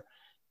sweetener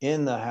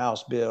in the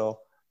House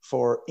bill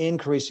for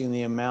increasing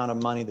the amount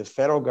of money the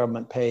federal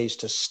government pays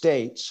to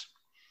states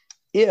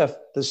if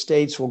the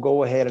states will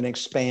go ahead and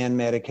expand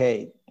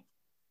Medicaid.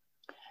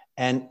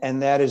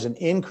 And that is an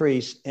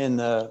increase in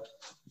the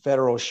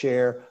federal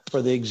share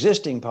for the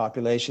existing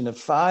population of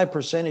 5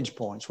 percentage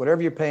points.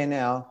 Whatever you're paying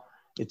now,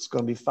 it's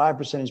going to be 5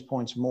 percentage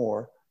points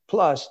more,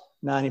 plus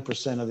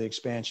 90% of the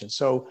expansion.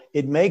 So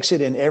it makes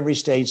it in every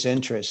state's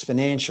interest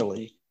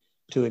financially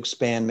to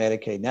expand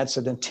Medicaid. And that's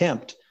an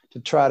attempt to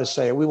try to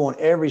say, we want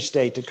every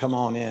state to come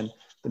on in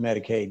the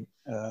Medicaid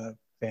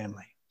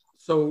family.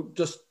 So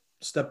just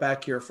step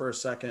back here for a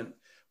second.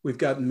 We've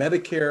got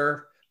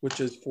Medicare, which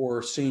is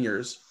for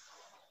seniors.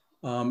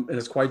 And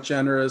it's quite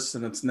generous,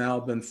 and it's now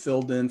been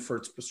filled in for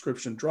its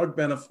prescription drug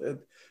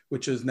benefit,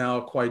 which is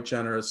now quite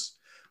generous.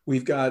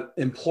 We've got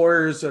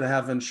employers that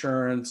have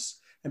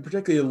insurance, and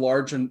particularly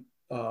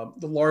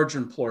the large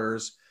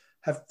employers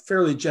have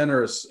fairly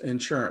generous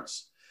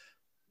insurance.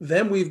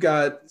 Then we've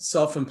got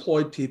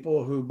self-employed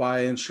people who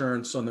buy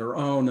insurance on their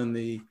own in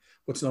the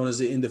what's known as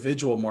the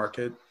individual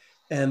market.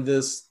 And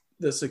this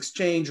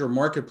exchange or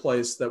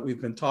marketplace that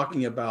we've been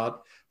talking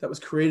about that was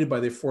created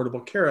by the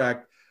Affordable Care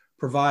Act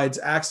provides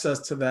access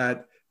to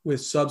that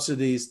with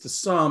subsidies to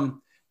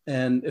some.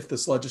 And if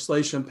this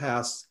legislation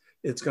passed,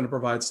 it's going to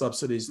provide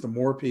subsidies to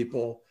more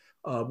people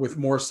with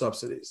more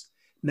subsidies.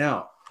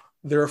 Now,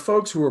 there are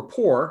folks who are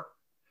poor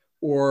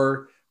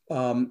or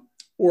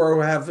who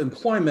have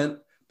employment,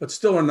 but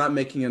still are not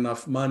making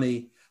enough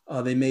money.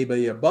 They may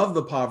be above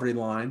the poverty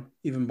line,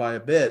 even by a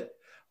bit,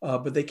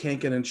 but they can't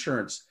get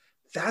insurance.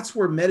 That's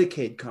where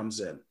Medicaid comes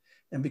in.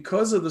 And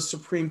because of the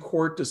Supreme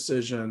Court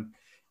decision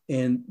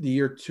in the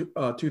year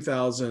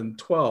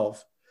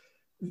 2012,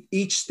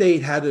 each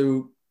state had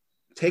to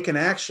take an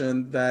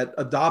action that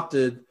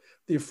adopted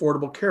the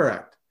Affordable Care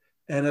Act.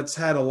 And it's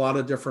had a lot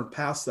of different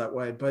paths that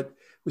way, but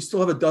we still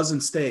have a dozen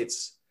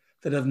states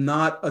that have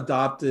not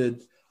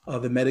adopted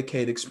the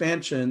Medicaid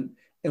expansion.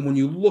 And when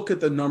you look at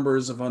the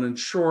numbers of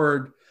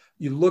uninsured,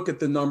 you look at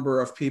the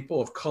number of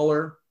people of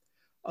color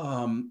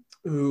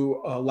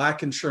who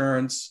lack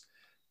insurance,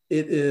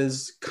 it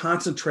is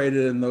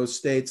concentrated in those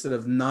states that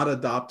have not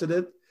adopted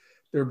it.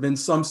 There have been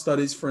some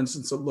studies, for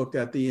instance, that looked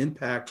at the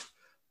impact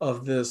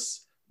of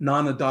this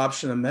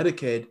non-adoption of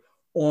Medicaid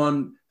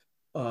on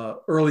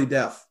early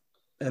death.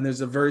 And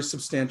there's a very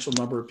substantial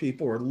number of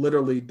people who are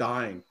literally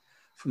dying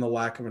from the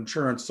lack of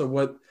insurance. So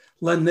what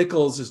Len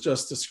Nichols has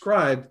just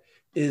described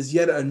is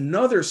yet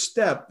another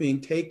step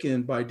being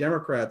taken by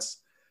Democrats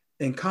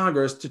in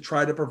Congress to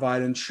try to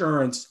provide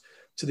insurance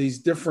to these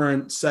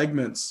different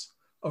segments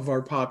of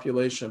our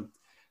population.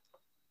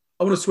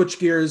 I want to switch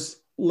gears.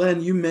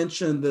 Len, you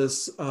mentioned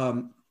this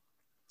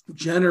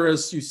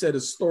generous, you said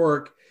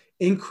historic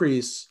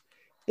increase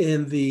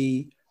in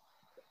the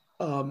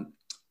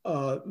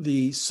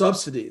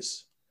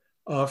subsidies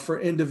for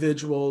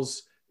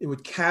individuals. It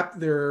would cap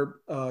their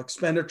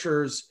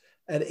expenditures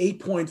at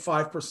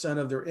 8.5%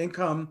 of their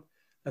income.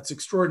 That's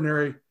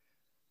extraordinary.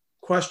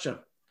 Question,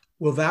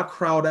 will that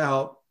crowd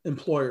out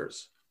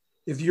employers?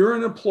 If you're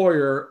an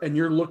employer and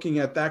you're looking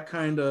at that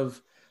kind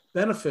of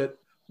benefit,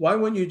 why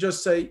wouldn't you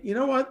just say, you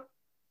know what,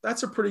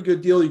 that's a pretty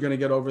good deal you're going to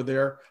get over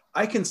there.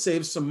 I can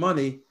save some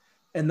money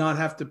and not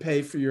have to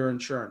pay for your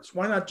insurance.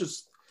 Why not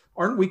just,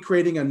 aren't we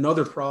creating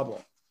another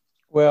problem?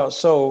 Well,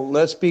 so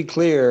let's be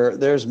clear,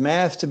 there's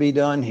math to be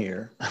done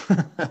here.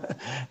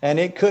 And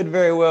it could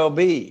very well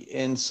be,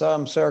 in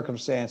some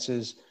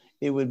circumstances,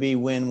 it would be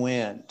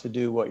win-win to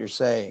do what you're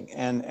saying.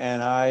 And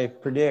I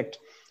predict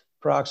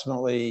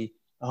approximately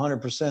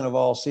 100% of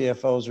all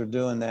CFOs are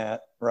doing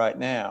that right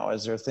now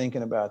as they're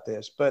thinking about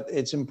this. But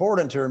it's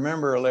important to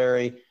remember,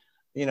 Larry,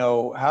 you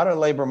know, how do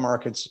labor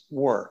markets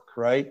work,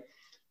 right?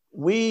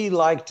 We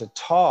like to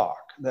talk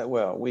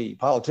we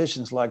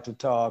politicians like to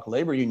talk,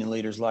 labor union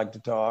leaders like to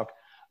talk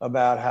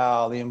about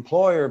how the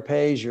employer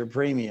pays your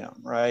premium,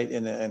 right?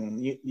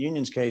 In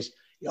union's case,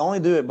 you only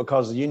do it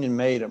because the union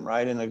made them,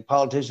 right? And the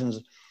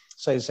politicians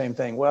say the same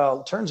thing.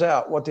 Well, it turns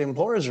out what the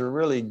employers are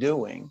really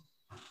doing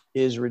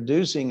is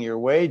reducing your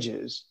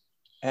wages,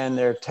 and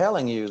they're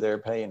telling you they're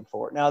paying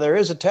for it. Now, there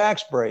is a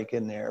tax break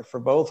in there for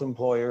both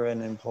employer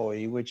and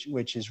employee,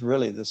 which is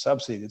really the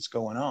subsidy that's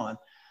going on.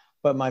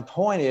 But my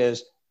point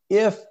is,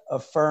 if a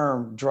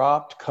firm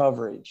dropped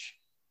coverage,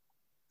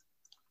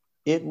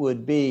 it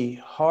would be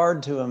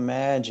hard to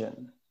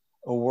imagine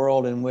a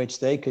world in which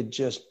they could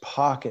just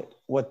pocket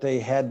what they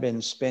had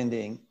been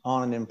spending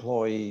on an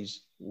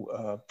employee's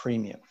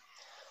premium.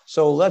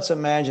 So let's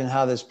imagine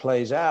how this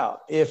plays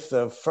out. If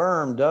the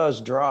firm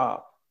does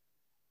drop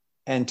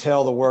and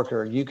tell the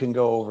worker, you can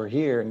go over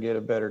here and get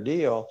a better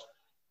deal,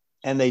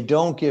 and they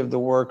don't give the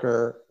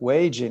worker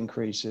wage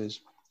increases,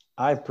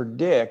 I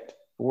predict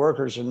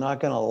workers are not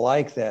going to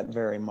like that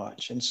very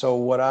much. And so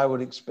what I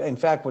would expect, in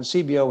fact, what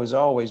CBO has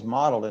always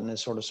modeled in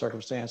this sort of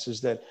circumstance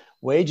is that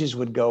wages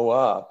would go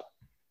up.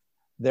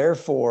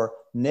 Therefore,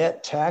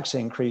 net tax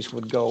increase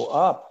would go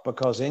up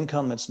because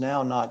income that's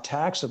now not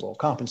taxable,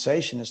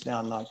 compensation that's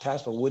now not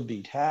taxable, would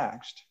be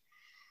taxed.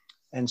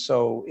 And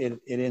so it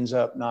ends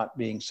up not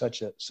being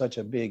such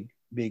a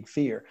big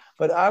fear.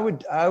 But I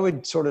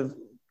would sort of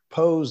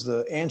pose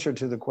the answer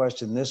to the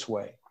question this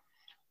way.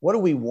 What do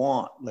we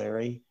want,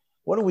 Larry?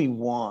 What do we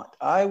want?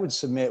 I would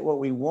submit what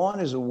we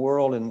want is a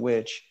world in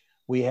which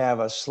we have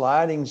a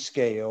sliding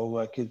scale.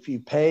 Like if you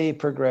pay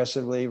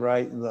progressively,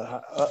 right?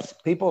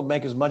 People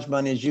make as much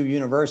money as you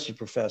university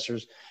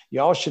professors.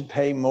 Y'all should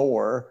pay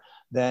more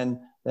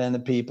than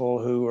the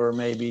people who are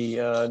maybe,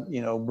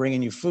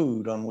 bringing you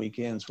food on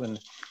weekends when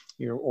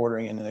you're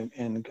ordering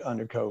in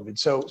under COVID.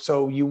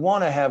 So you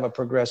want to have a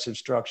progressive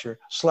structure,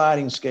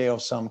 sliding scale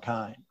of some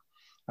kind.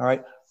 All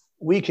right.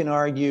 We can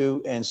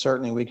argue, and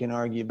certainly we can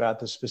argue about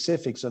the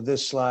specifics of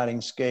this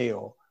sliding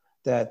scale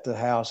that the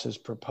House has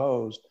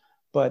proposed,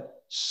 but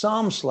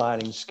some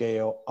sliding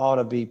scale ought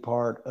to be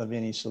part of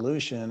any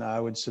solution.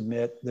 I would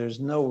submit there's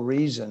no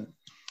reason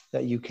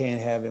that you can't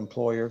have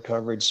employer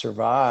coverage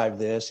survive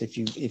this. If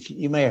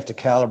you may have to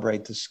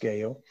calibrate the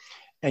scale,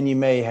 and you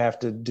may have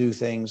to do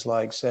things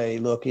like say,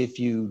 look, if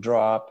you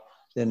drop,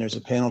 then there's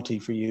a penalty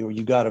for you, or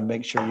you got to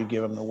make sure you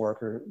give them the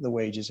worker the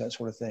wages, that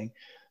sort of thing.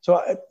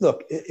 So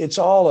look, it's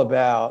all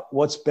about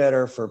what's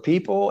better for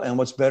people and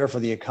what's better for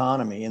the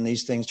economy. And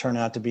these things turn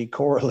out to be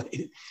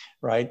correlated,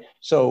 right?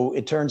 So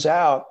it turns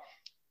out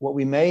what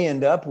we may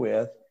end up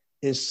with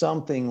is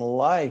something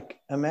like,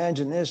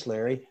 imagine this,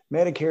 Larry,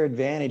 Medicare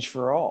Advantage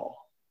for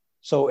all.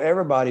 So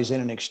everybody's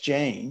in an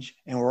exchange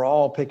and we're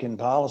all picking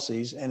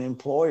policies, and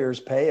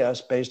employers pay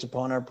us based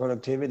upon our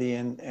productivity,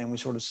 and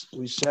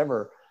we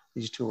sever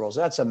these two roles.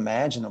 That's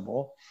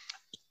imaginable.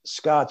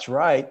 Scott's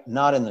right,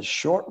 not in the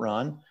short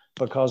run,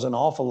 because an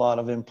awful lot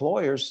of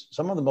employers,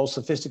 some of the most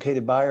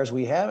sophisticated buyers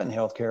we have in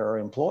healthcare are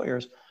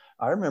employers.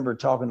 I remember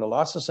talking to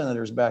lots of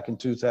senators back in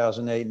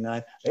 2008 and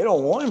 9. They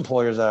don't want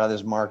employers out of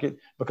this market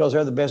because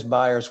they're the best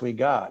buyers we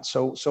got.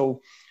 So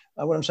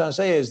what I'm trying to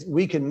say is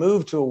we can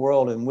move to a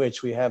world in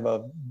which we have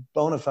a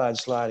bona fide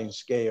sliding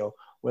scale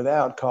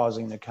without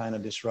causing the kind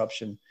of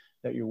disruption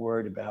that you're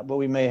worried about. But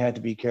we may have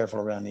to be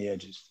careful around the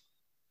edges.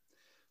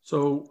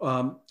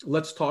 So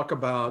let's talk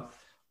about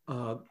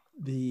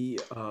the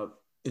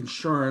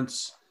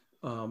insurance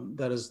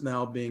that is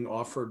now being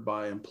offered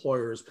by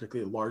employers,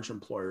 particularly large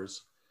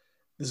employers.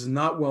 This is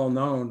not well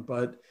known,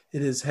 but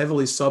it is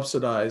heavily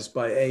subsidized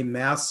by a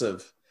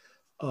massive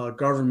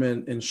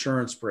government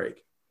insurance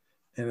break.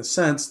 In a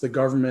sense, the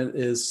government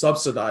is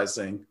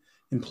subsidizing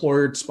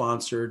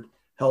employer-sponsored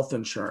health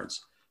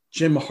insurance.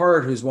 Jim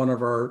Hart, who's one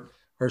of our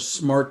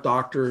smart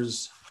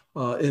doctors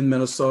in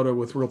Minnesota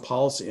with real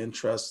policy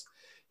interests,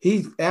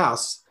 he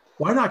asks,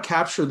 why not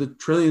capture the $1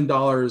 trillion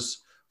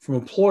from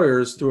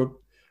employers through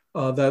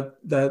that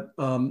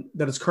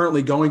is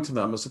currently going to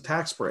them as a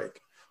tax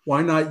break?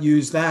 Why not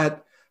use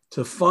that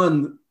to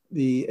fund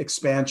the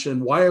expansion?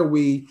 Why are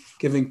we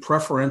giving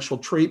preferential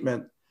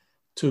treatment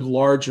to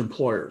large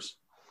employers?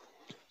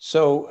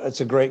 So it's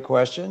a great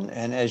question.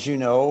 And as you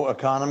know,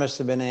 economists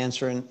have been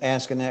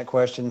asking that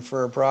question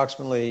for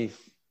approximately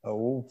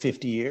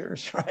 50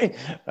 years, right?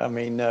 I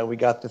mean, we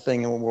got the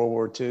thing in World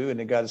War II and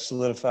it got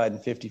solidified in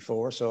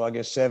 54. So I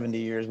guess 70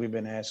 years we've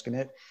been asking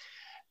it.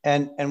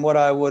 And what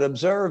I would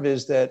observe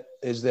is that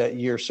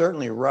you're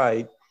certainly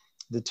right.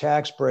 The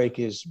tax break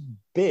is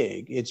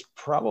big. It's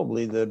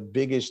probably the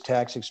biggest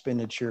tax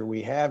expenditure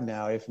we have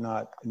now, if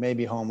not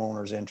maybe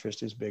homeowners'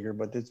 interest is bigger,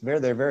 but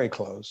they're very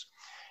close.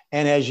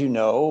 And as you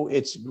know,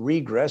 it's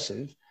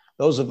regressive.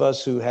 Those of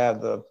us who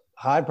have the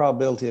high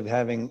probability of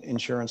having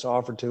insurance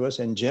offered to us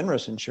and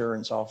generous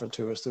insurance offered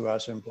to us through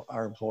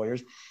our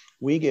employers,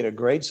 we get a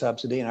great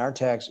subsidy, and our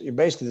tax,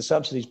 basically the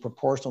subsidy is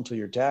proportional to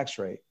your tax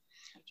rate.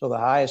 So the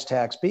highest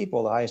tax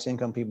people, the highest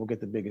income people get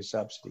the biggest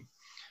subsidy.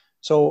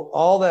 So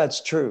all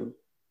that's true.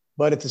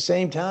 But at the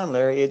same time,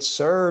 Larry, it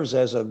serves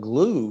as a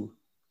glue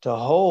to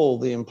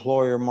hold the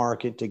employer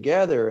market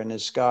together. And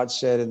as Scott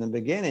said in the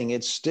beginning,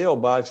 it's still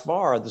by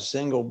far the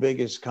single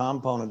biggest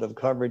component of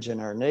coverage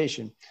in our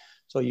nation.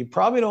 So you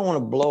probably don't want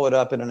to blow it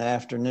up in an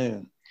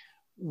afternoon.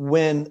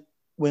 When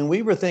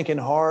we were thinking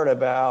hard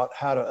about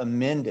how to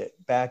amend it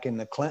back in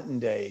the Clinton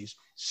days,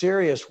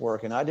 serious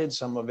work, and I did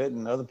some of it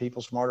and other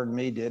people smarter than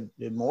me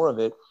did more of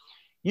it,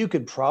 you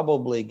could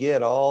probably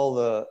get all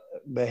the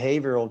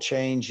behavioral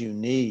change you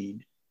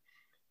need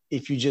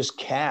if you just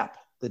cap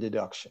the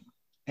deduction.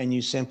 And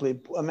you simply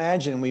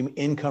imagine we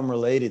income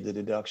related the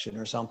deduction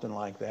or something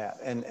like that.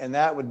 And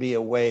that would be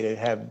a way to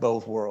have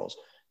both worlds.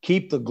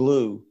 Keep the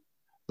glue,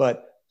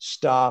 but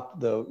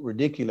stop the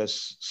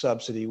ridiculous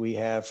subsidy we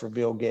have for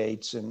Bill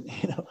Gates and,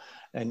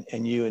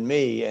 and you and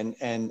me,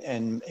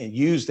 and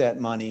use that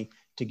money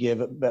to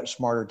give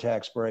smarter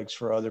tax breaks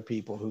for other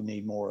people who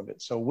need more of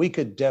it. So we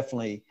could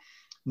definitely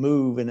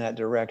move in that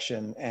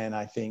direction, and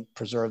I think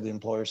preserve the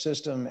employer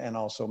system and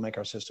also make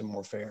our system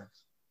more fair.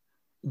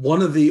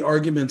 One of the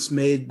arguments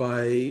made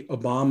by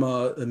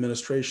Obama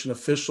administration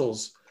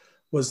officials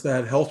was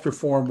that health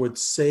reform would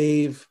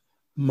save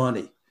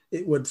money.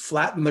 It would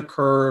flatten the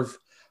curve.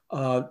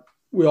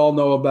 We all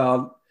know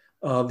about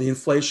the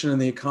inflation in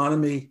the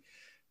economy.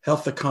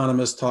 Health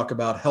economists talk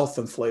about health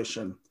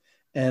inflation,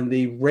 and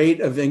the rate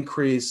of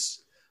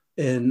increase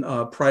in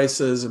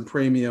prices and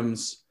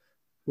premiums,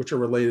 which are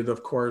related,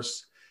 of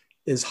course,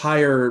 is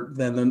higher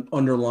than the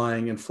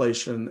underlying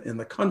inflation in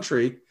the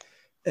country.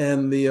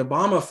 And the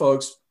Obama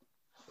folks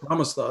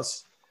promised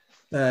us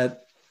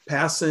that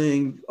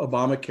passing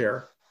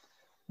Obamacare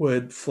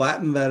would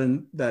flatten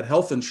that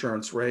health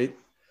insurance rate.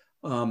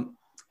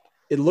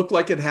 It looked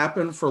like it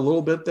happened for a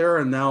little bit there,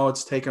 and now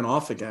it's taken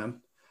off again,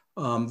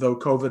 though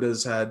COVID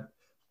has had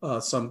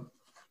some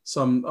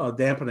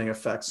dampening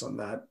effects on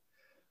that.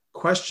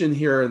 Question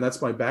here, and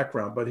that's my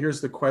background, but here's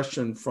the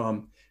question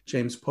from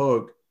James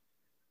Pogue.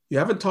 You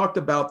haven't talked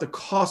about the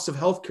cost of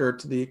healthcare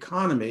to the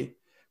economy,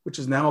 which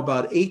is now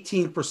about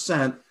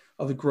 18%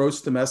 of the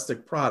gross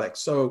domestic product.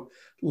 So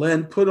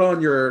Len, put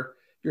on your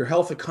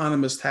health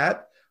economist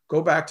hat,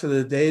 go back to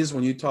the days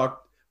when you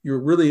were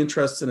really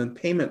interested in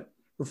payment,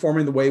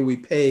 reforming the way we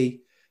pay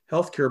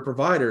healthcare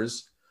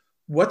providers.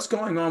 What's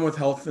going on with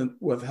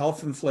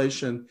health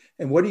inflation?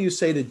 And what do you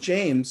say to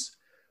James,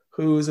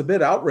 who is a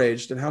bit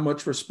outraged at how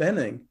much we're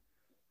spending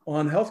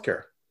on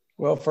healthcare?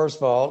 Well, first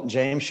of all,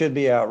 James should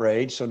be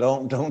outraged, so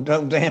don't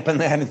dampen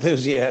that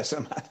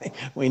enthusiasm. I think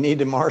we need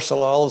to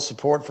marshal all the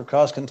support for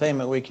cost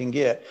containment we can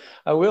get.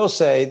 I will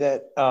say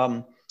that,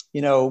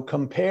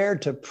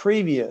 compared to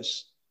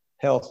previous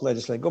health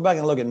legislation, go back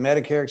and look at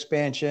Medicare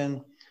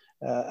expansion,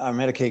 our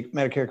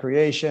Medicare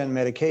creation,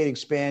 Medicaid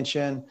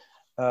expansion,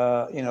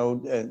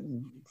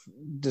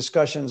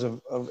 discussions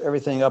of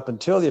everything up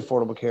until the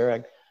Affordable Care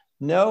Act.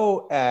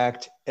 No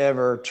act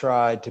ever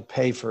tried to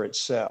pay for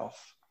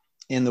itself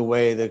in the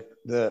way that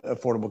the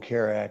Affordable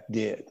Care Act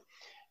did.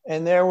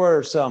 And there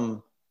were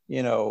some,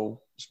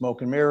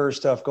 smoke and mirror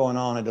stuff going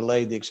on, and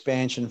delayed the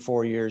expansion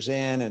 4 years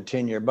in, and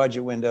 10-year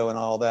budget window and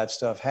all that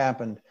stuff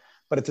happened.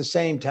 But at the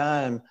same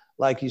time,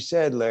 like you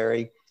said,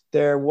 Larry,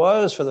 there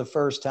was for the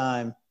first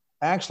time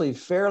actually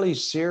fairly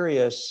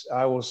serious,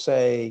 I will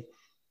say,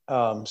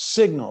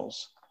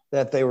 signals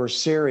that they were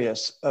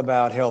serious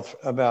about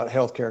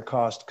healthcare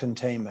cost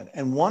containment.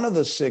 And one of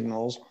the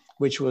signals,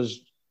 which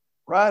was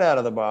right out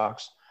of the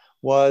box,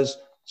 was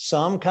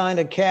some kind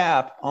of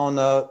cap on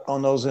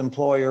those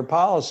employer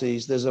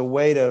policies. There's a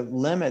way to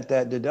limit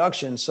that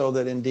deduction so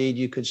that indeed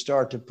you could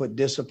start to put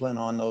discipline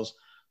on those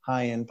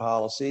high-end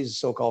policies, the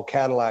so-called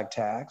Cadillac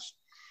tax.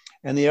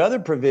 And the other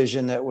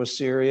provision that was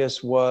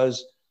serious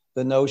was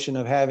the notion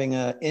of having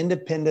an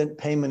independent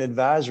payment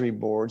advisory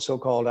board,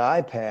 so-called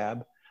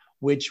IPAB,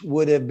 which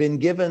would have been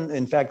given,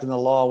 in fact, in the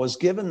law, was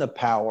given the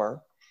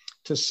power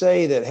to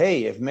say that,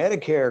 hey, if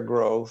Medicare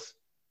growth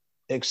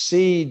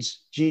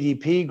exceeds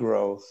GDP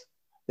growth,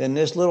 then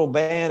this little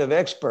band of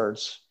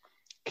experts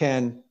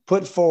can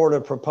put forward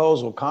a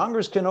proposal.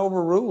 Congress can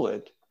overrule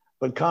it,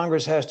 but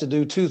Congress has to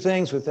do two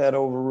things with that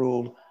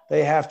overruled.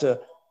 They have to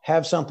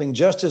have something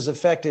just as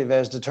effective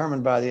as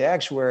determined by the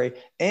actuary,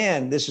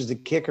 and this is the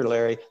kicker,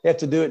 Larry, they have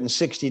to do it in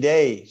 60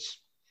 days.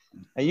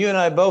 And you and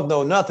I both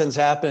know nothing's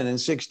happening in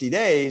 60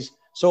 days,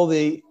 so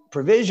the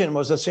provision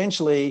was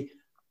essentially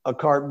a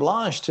carte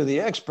blanche to the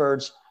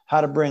experts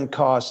how to bring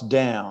costs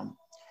down.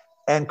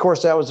 And of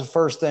course, that was the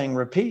first thing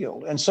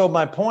repealed. And so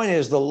my point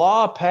is the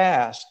law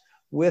passed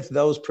with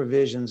those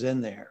provisions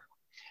in there.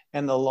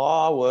 And the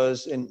law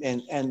was,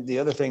 and the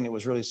other thing that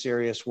was really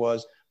serious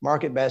was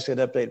market basket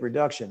update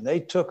reduction. They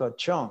took a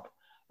chunk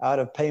out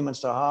of payments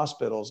to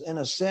hospitals, in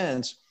a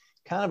sense,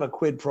 kind of a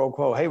quid pro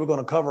quo. Hey, we're going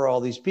to cover all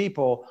these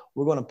people.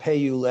 We're going to pay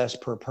you less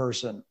per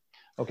person.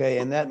 Okay.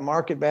 And that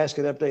market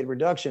basket update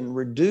reduction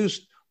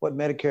reduced what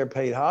Medicare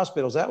paid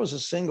hospitals. That was the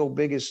single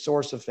biggest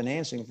source of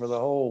financing for the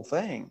whole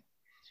thing.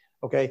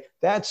 Okay.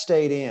 That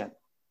stayed in.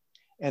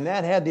 And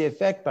that had the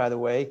effect, by the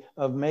way,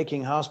 of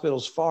making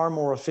hospitals far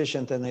more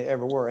efficient than they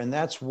ever were. And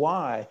that's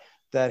why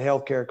that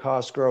healthcare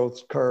cost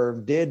growth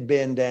curve did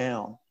bend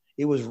down.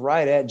 It was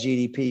right at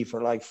GDP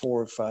for like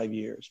 4 or 5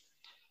 years.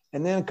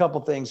 And then a couple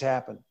things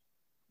happened.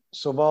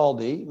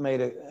 Sovaldi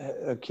made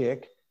a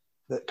kick.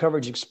 The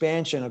coverage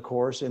expansion, of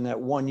course, in that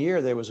 1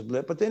 year, there was a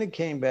blip, but then it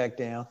came back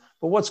down.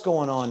 But what's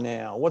going on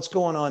now? What's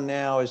going on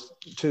now is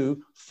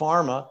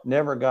pharma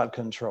never got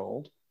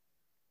controlled.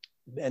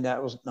 And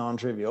that was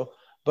non-trivial.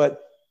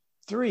 But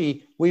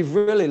 3, we've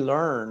really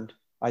learned,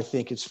 I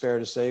think it's fair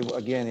to say,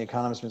 again, the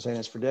economists have been saying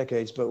this for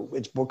decades, but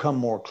it's become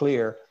more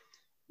clear,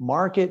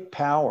 market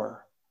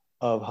power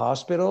of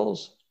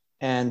hospitals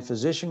and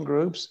physician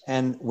groups,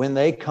 and when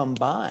they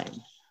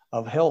combine,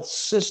 of health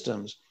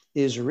systems,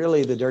 is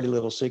really the dirty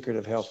little secret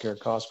of healthcare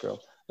cost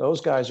growth. Those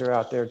guys are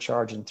out there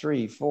charging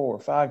 3, 4,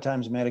 5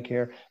 times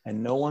Medicare,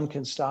 and no one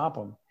can stop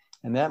them.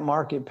 And that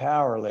market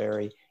power,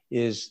 Larry,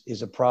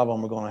 is a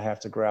problem we're going to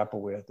have to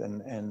grapple with,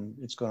 and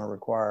it's going to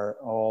require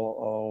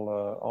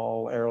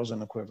all arrows in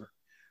the quiver.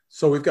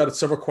 So we've got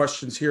several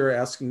questions here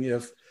asking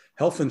if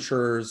health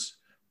insurers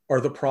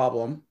are the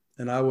problem,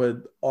 and I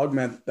would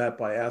augment that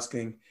by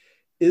asking,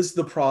 is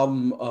the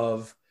problem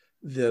of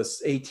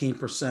this 18%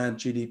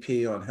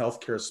 GDP on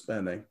healthcare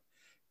spending,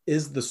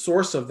 is the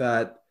source of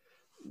that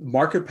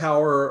market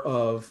power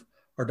of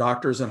our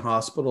doctors and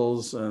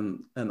hospitals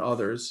and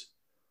others,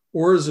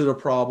 or is it a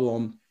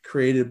problem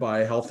created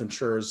by health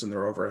insurers and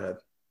their overhead?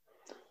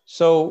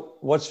 So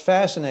what's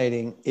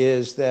fascinating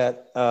is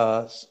that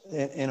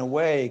in a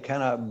way,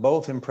 kind of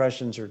both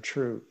impressions are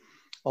true.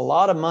 A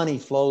lot of money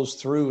flows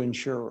through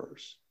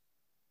insurers,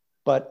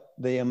 but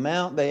the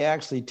amount they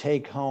actually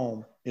take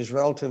home is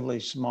relatively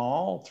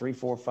small, 3,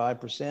 4,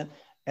 5%,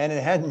 and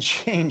it hadn't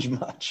changed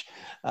much.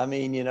 I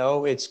mean,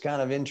 it's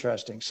kind of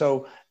interesting.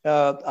 So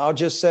I'll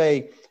just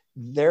say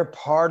they're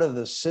part of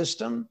the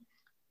system.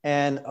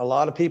 And a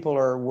lot of people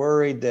are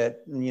worried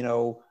that,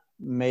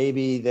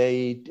 maybe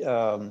they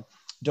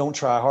don't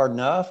try hard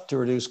enough to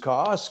reduce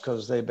costs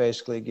because they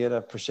basically get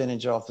a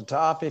percentage off the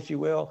top, if you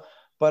will.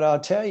 But I'll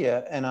tell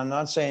you, and I'm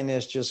not saying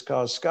this just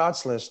because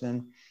Scott's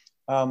listening,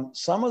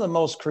 some of the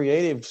most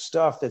creative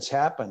stuff that's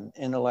happened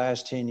in the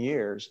last 10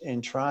 years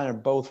in trying to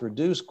both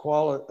reduce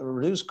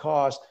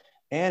cost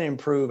and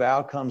improve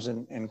outcomes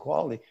and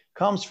quality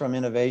comes from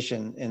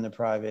innovation in the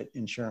private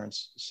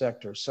insurance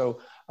sector. So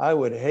I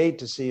would hate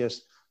to see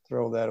us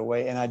throw that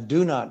away. And I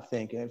do not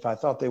think, if I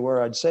thought they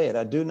were, I'd say it,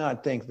 I do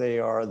not think they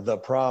are the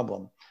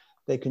problem.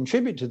 They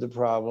contribute to the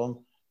problem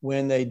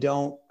when they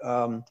don't,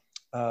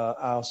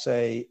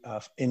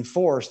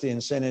 enforce the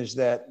incentives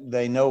that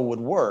they know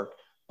would work.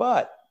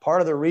 But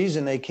part of the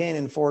reason they can't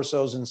enforce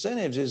those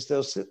incentives is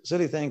this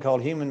silly thing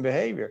called human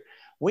behavior.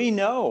 We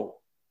know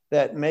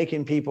that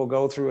making people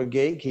go through a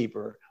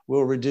gatekeeper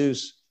will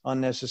reduce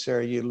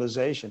unnecessary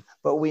utilization,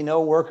 but we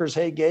know workers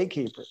hate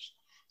gatekeepers,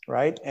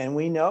 right? And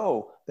we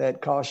know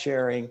that cost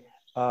sharing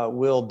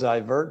will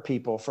divert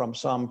people from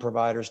some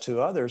providers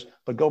to others.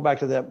 But go back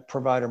to that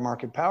provider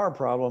market power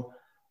problem.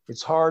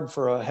 It's hard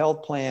for a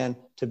health plan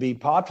to be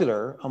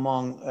popular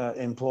among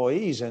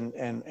employees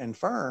and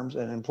firms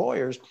and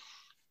employers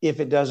if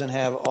it doesn't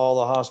have all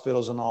the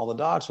hospitals and all the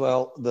docs.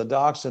 Well, the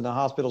docs and the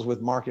hospitals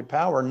with market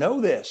power know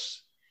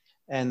this,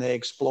 and they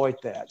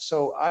exploit that.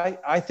 So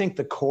I think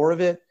the core of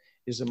it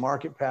is the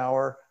market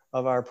power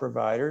of our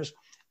providers.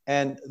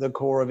 And the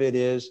core of it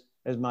is,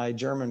 as my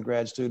German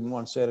grad student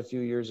once said a few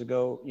years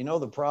ago,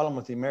 the problem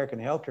with the American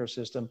healthcare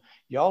system,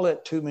 y'all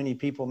let too many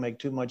people make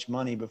too much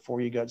money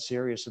before you got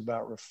serious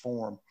about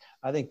reform.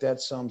 I think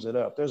that sums it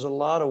up. There's a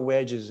lot of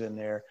wedges in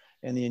there,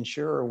 and the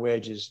insurer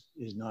wedge is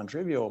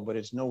non-trivial, but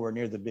it's nowhere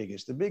near the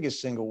biggest. The biggest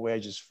single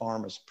wedge is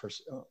pharma's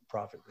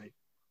profit rate.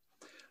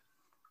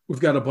 We've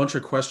got a bunch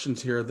of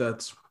questions here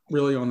that's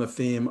really on the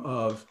theme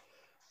of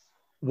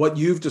what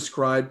you've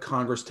described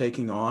Congress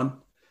taking on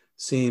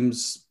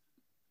seems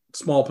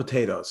small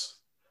potatoes.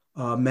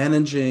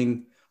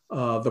 Managing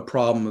the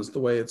problem is the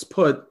way it's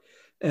put.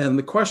 And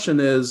the question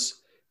is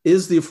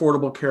the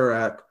Affordable Care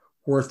Act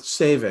worth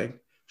saving?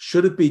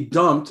 Should it be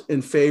dumped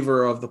in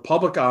favor of the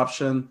public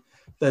option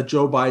that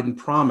Joe Biden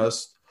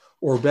promised,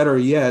 or better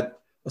yet,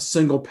 a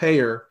single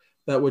payer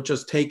that would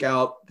just take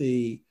out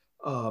the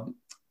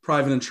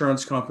private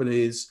insurance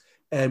companies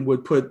and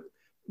would put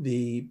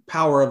the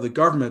power of the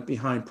government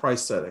behind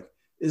price setting?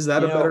 Is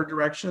that a better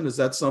direction? Is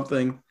that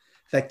something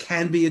that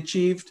can be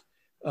achieved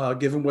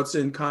given what's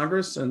in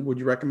Congress, and would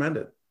you recommend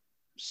it?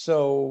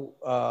 So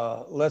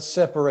let's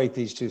separate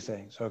these two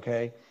things,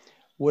 okay?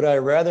 Would I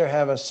rather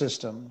have a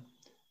system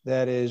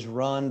that is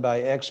run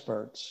by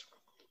experts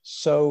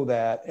so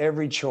that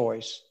every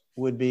choice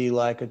would be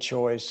like a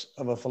choice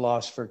of a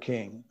philosopher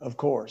king? Of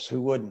course,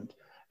 who wouldn't,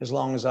 as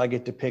long as I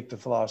get to pick the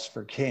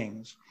philosopher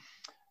kings.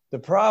 The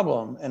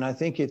problem, and I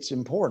think it's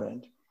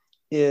important,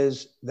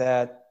 is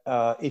that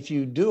if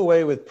you do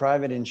away with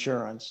private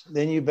insurance,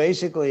 then you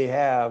basically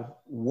have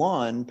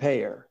one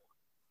payer.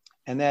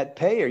 And that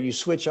payer, you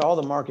switch all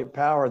the market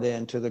power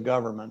then to the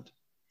government.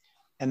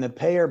 And the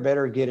payer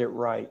better get it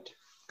right,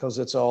 because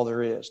that's all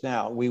there is.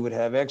 Now, we would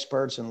have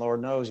experts and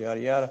Lord knows, yada,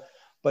 yada.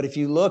 But if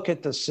you look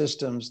at the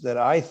systems that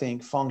I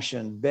think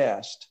function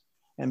best,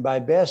 and by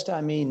best,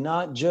 I mean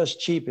not just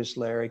cheapest,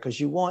 Larry, because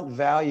you want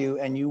value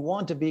and you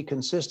want to be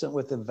consistent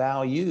with the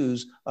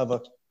values of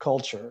a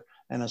culture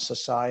and a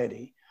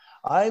society.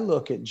 I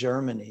look at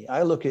Germany,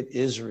 I look at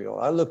Israel,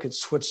 I look at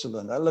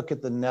Switzerland, I look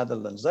at the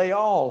Netherlands. They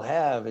all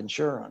have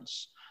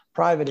insurance,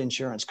 private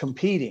insurance,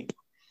 competing.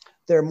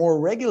 They're more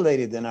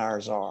regulated than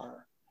ours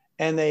are.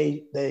 And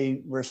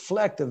they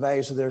reflect the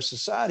values of their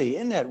society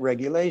in that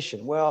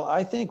regulation. Well,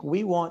 I think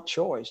we want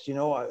choice.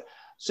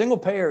 Single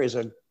payer is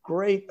a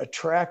great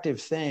attractive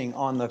thing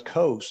on the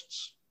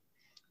coasts,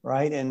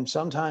 right? And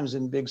sometimes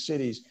in big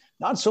cities,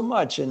 not so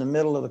much in the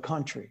middle of the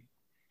country.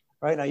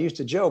 right? And I used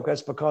to joke,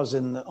 that's because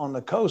on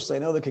the coast, they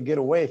know they could get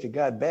away if it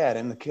got bad.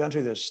 In the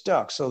country, they're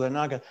stuck. So they're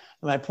not going to.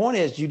 My point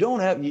is,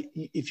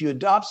 if you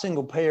adopt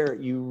single payer,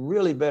 you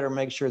really better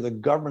make sure the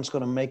government's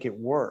going to make it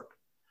work.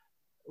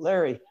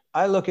 Larry,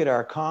 I look at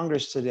our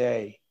Congress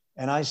today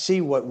and I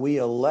see what we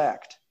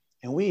elect,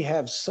 and we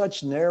have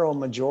such narrow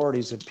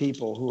majorities of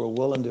people who are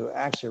willing to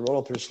actually roll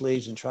up their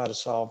sleeves and try to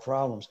solve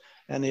problems.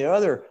 And the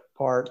other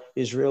part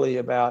is really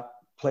about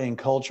playing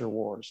culture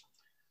wars.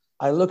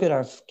 I look at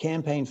our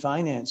campaign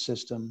finance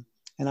system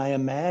and I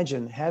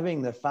imagine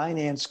having the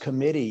finance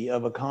committee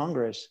of a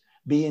Congress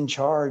be in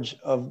charge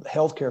of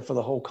healthcare for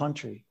the whole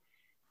country.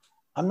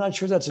 I'm not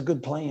sure that's a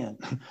good plan.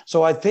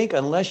 So I think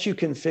unless you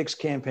can fix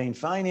campaign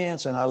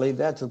finance, and I leave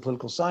that to the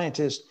political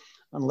scientists,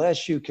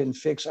 unless you can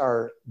fix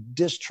our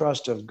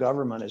distrust of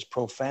government as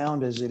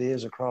profound as it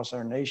is across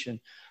our nation,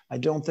 I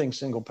don't think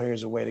single payer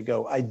is a way to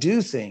go. I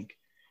do think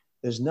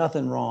there's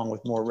nothing wrong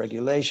with more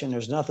regulation.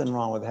 There's nothing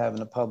wrong with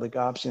having a public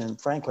option. And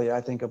frankly, I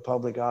think a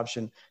public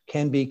option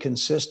can be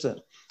consistent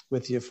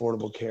with the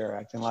Affordable Care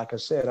Act. And like I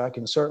said, I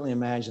can certainly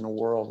imagine a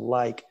world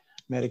like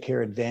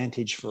Medicare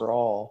Advantage for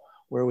all,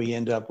 where we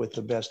end up with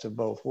the best of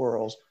both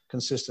worlds,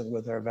 consistent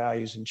with our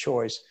values and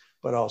choice,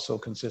 but also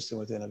consistent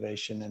with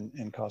innovation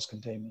and cost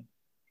containment.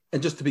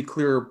 And just to be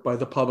clear, by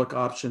the public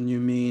option,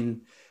 you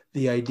mean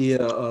the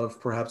idea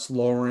of perhaps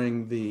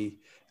lowering the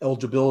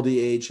eligibility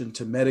age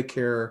into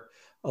Medicare,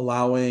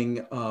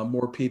 allowing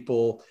more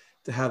people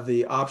to have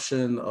the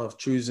option of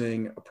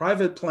choosing a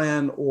private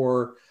plan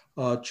or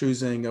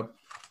choosing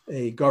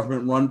a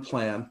government-run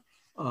plan,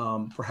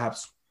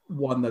 perhaps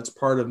one that's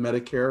part of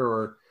Medicare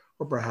or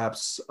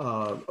perhaps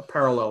a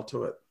parallel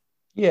to it.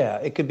 Yeah,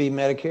 it could be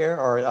Medicare,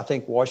 or I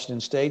think Washington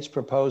State's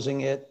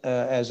proposing it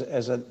as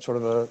a sort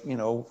of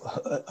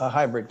a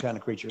hybrid kind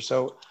of creature.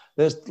 So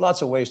there's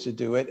lots of ways to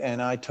do it,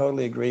 and I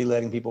totally agree.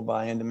 Letting people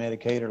buy into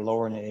Medicaid or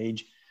lowering the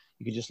age,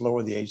 you could just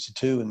lower the age to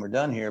 2 and we're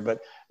done here. But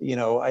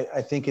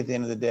I think at the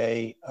end of the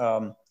day,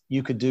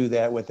 you could do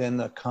that within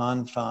the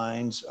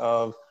confines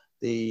of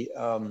the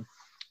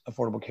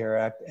Affordable Care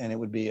Act, and it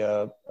would be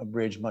a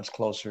bridge much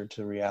closer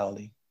to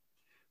reality.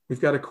 We've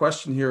got a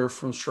question here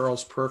from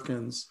Charles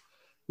Perkins,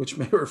 which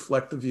may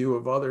reflect the view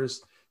of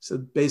others. So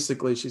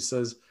basically, she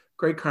says,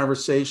 great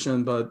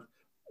conversation, but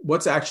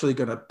what's actually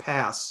going to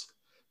pass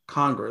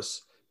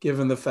Congress,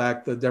 given the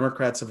fact that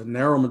Democrats have a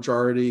narrow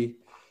majority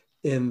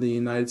in the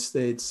United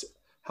States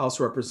House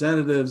of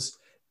Representatives,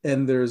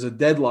 and there's a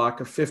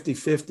deadlock of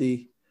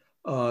 50-50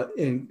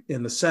 in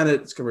the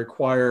Senate. It's going to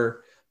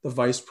require the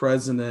vice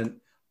president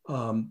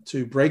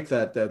to break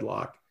that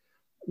deadlock.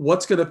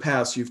 What's going to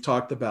pass? You've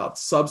talked about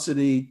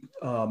subsidy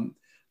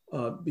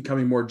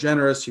becoming more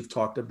generous. You've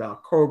talked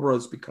about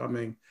COBRAs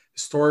becoming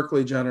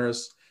historically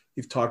generous.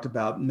 You've talked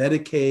about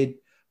Medicaid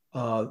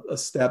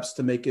steps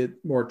to make it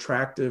more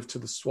attractive to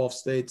the 12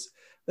 states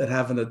that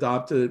haven't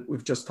adopted it.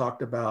 We've just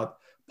talked about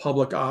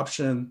public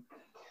option,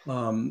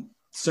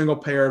 single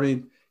payer. I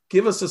mean,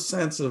 give us a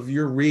sense of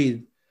your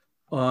read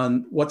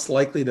on what's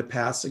likely to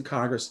pass in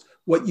Congress,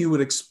 what you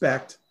would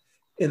expect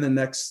in the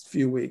next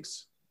few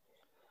weeks.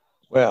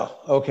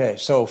 Well, okay.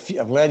 So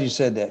I'm glad you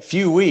said that.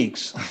 Few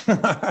weeks.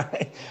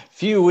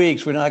 Few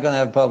weeks, we're not going to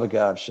have public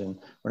option.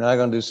 We're not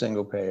going to do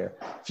single payer.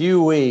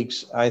 Few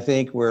weeks, I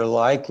think we're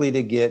likely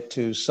to get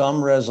to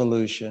some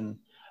resolution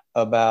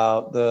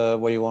about the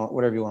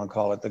whatever you want to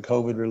call it, the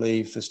COVID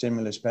relief, the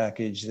stimulus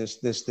package. This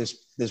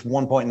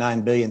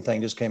 1.9 billion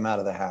thing just came out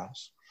of the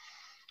House.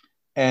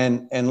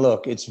 And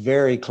look, it's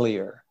very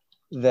clear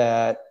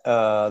that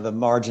the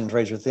margins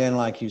razor thin,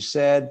 like you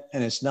said,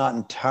 and it's not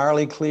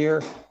entirely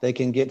clear they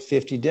can get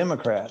 50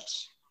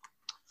 Democrats,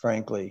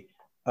 frankly.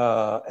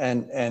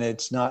 And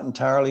it's not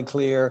entirely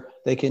clear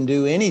they can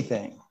do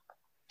anything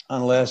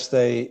unless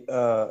they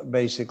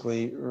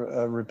basically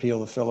repeal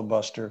the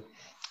filibuster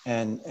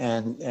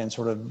and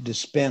sort of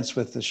dispense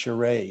with the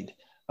charade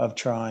of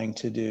trying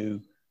to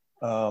do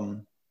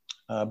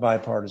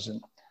bipartisan.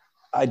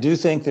 I do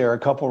think there are a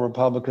couple of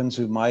Republicans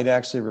who might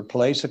actually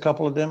replace a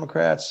couple of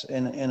Democrats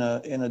in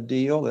a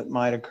deal that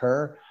might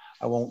occur.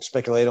 I won't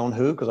speculate on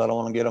who, because I don't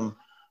want to get them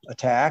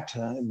attacked,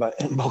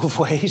 but in both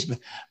ways.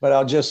 But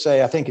I'll just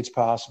say I think it's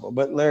possible.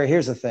 But Larry,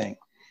 here's the thing: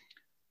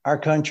 our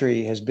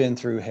country has been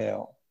through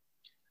hell.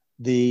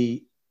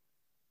 The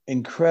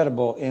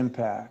incredible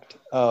impact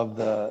of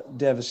the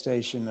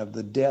devastation of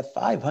the death.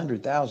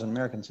 500,000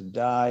 Americans have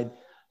died.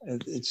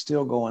 It's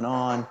still going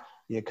on.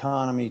 The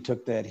economy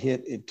took that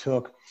hit it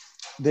took.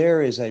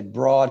 There is a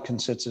broad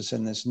consensus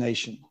in this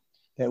nation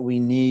that we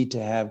need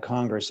to have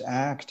Congress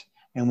act,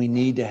 and we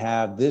need to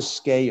have this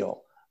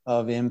scale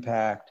of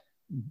impact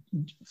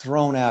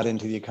thrown out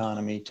into the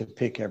economy to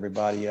pick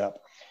everybody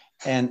up.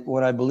 And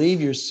what I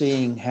believe you're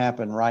seeing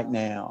happen right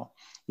now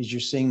is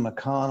you're seeing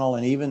McConnell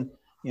and even,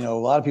 a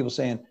lot of people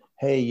saying,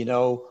 hey,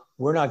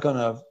 we're not going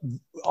to,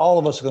 all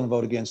of us are going to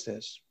vote against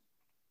this.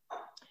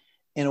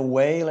 In a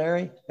way,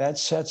 Larry, that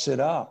sets it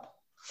up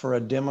for a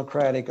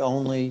Democratic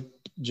only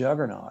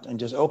juggernaut and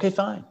just, okay,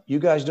 fine. You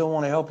guys don't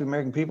want to help the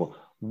American people.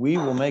 We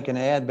will make an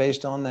ad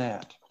based on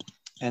that.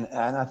 And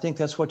I think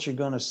that's what you're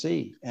going to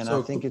see. And So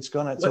I think it's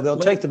going to, so they'll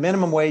take the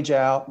minimum wage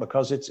out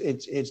because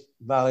it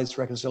violates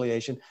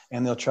reconciliation,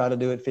 and they'll try to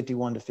do it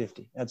 51 to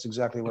 50. That's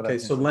exactly what I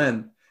think. Okay, so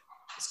Len,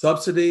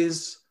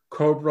 subsidies,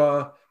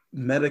 COBRA,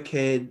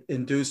 Medicaid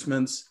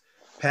inducements,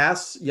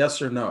 pass,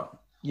 yes or no?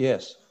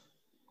 Yes.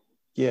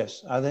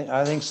 Yes.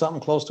 I think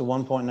something close to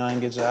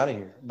 1.9 gets out of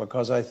here,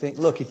 because I think,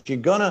 look, if you're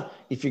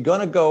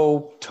gonna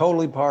go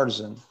totally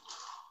partisan,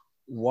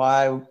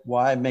 why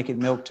make it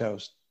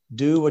milquetoast?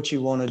 Do what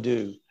you want to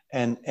do.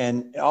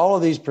 And all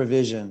of these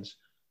provisions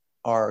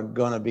are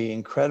going to be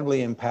incredibly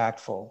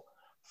impactful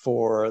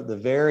for the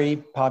very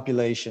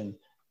population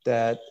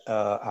that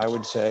I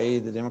would say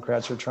the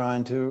Democrats are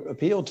trying to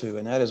appeal to.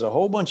 And that is, a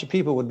whole bunch of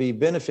people would be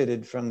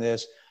benefited from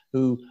this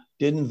who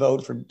didn't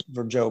vote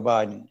for Joe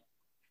Biden,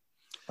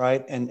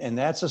 right? And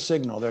that's a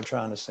signal they're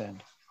trying to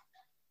send.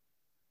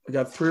 We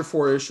got 3 or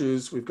 4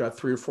 issues. We've got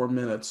 3 or 4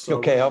 minutes. So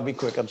okay, I'll be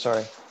quick. I'm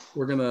sorry.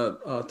 We're going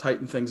to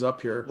tighten things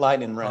up here.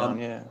 Lightning round,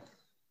 yeah.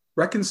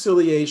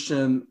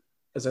 Reconciliation,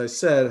 as I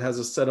said, has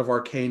a set of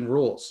arcane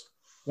rules.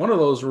 One of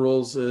those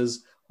rules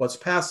is what's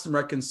passed in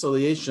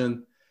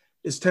reconciliation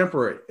is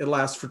temporary. It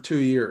lasts for 2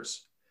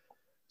 years.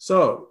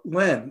 So,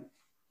 Len,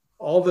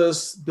 all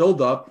this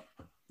buildup,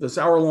 this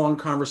hour-long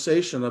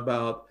conversation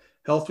about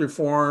health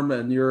reform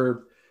and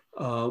your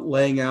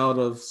laying out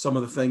of some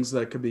of the things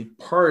that could be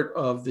part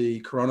of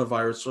the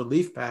coronavirus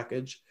relief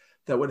package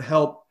that would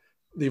help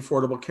the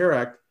Affordable Care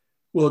Act,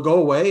 will it go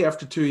away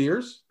after 2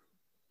 years?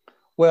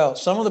 Well,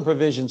 some of the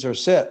provisions are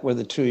set with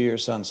a 2-year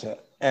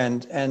sunset.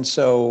 And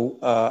so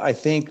I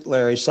think,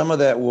 Larry, some of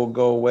that will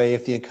go away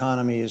if the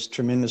economy is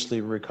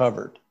tremendously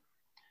recovered.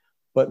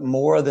 But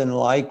more than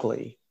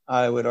likely,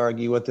 I would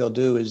argue what they'll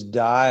do is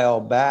dial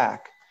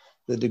back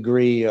the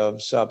degree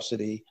of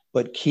subsidy,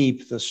 but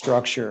keep the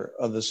structure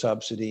of the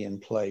subsidy in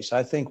place.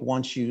 I think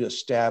once you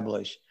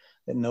establish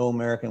that no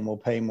American will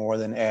pay more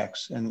than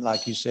X, and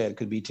like you said, it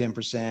could be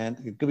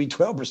 10%, it could be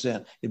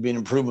 12%. It'd be an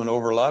improvement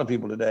over a lot of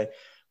people today.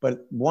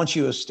 But once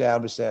you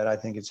establish that, I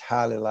think it's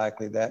highly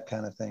likely that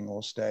kind of thing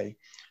will stay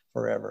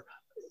forever.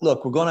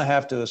 Look, we're going to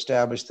have to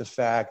establish the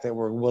fact that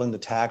we're willing to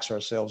tax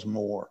ourselves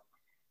more.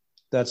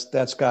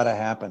 That's got to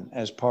happen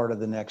as part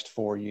of the next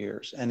 4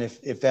 years. And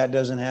if that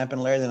doesn't happen,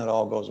 Larry, then it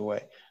all goes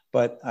away.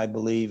 But I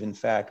believe, in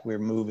fact, we're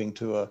moving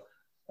to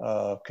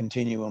a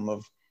continuum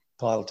of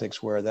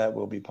politics where that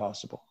will be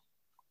possible.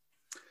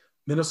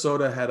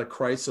 Minnesota had a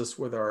crisis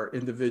with our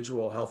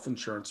individual health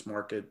insurance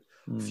market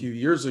a few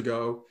years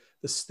ago.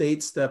 The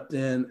state stepped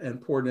in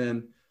and poured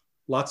in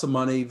lots of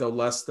money, though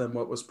less than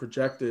what was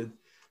projected,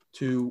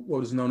 to what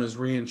was known as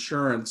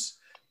reinsurance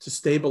to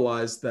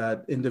stabilize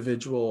that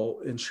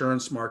individual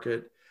insurance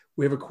market.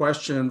 We have a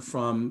question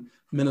from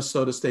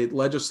Minnesota State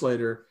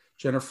Legislator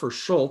Jennifer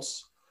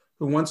Schultz,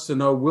 who wants to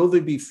know, will there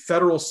be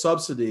federal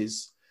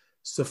subsidies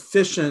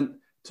sufficient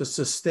to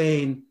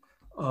sustain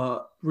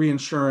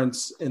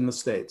reinsurance in the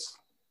states,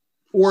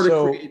 or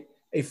to create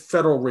a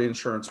federal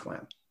reinsurance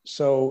plan?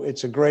 So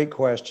it's a great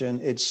question.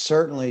 It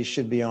certainly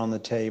should be on the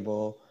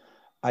table.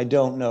 I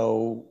don't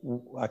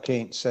know. I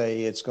can't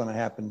say it's going to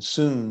happen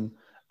soon.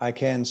 I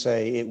can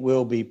say it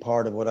will be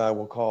part of what I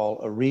will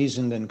call a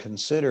reasoned and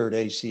considered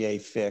ACA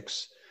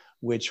fix,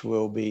 which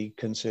will be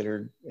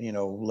considered,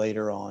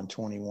 later on,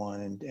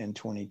 21 and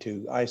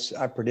 22.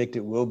 I predict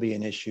it will be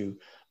an issue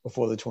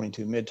before the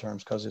 22 midterms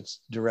because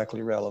it's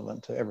directly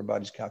relevant to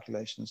everybody's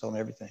calculations on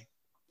everything.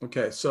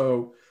 Okay,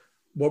 so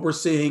what we're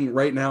seeing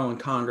right now in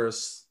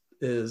Congress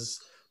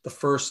is the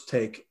first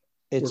take.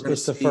 It's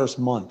the first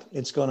month.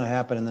 It's going to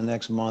happen in the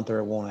next month, or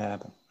it won't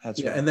happen.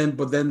 That's right. And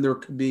then there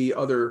could be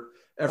other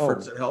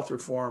efforts at health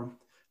reform.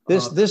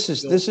 This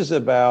is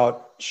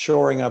about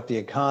shoring up the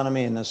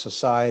economy and the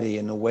society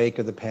in the wake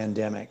of the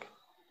pandemic.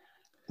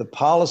 The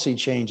policy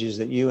changes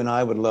that you and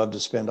I would love to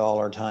spend all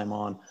our time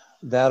on,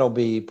 that'll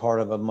be part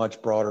of a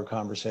much broader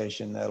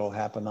conversation that'll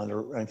happen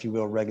under, if you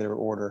will, regular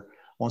order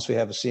once we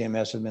have a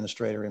CMS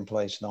administrator in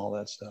place and all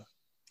that stuff.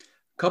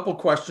 Couple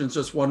questions,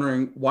 just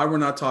wondering why we're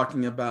not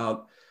talking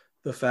about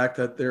the fact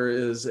that there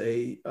is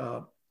a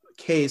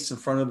case in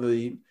front of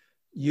the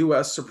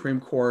U.S.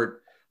 Supreme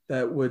Court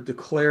that would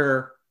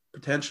declare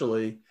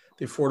potentially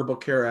the Affordable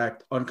Care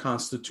Act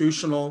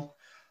unconstitutional.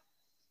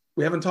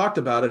 We haven't talked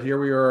about it. Here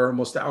we are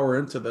almost an hour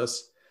into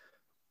this.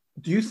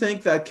 Do you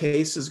think that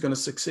case is going to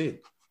succeed?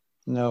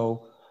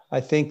 No,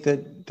 I think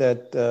that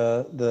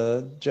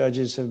the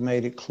judges have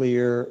made it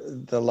clear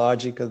the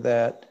logic of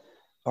that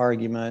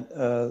argument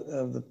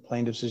of the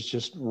plaintiffs is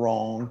just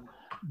wrong.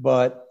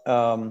 But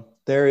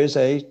there is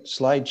a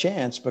slight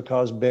chance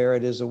because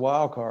Barrett is a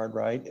wild card,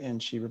 right?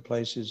 And she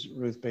replaces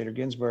Ruth Bader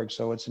Ginsburg.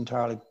 So it's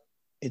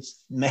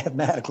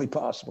mathematically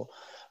possible,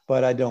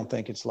 but I don't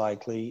think it's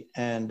likely.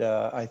 And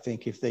I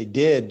think if they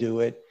did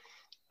do it,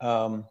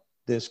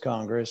 this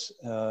Congress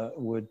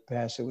would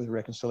pass it with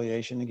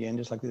reconciliation again,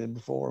 just like they did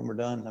before, and we're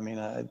done. I mean,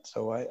 I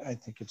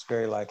think it's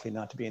very likely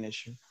not to be an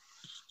issue.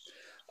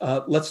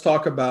 Let's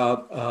talk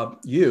about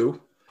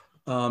you.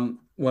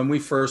 When we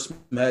first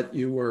met,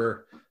 you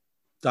were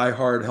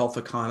diehard health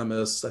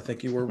economist. I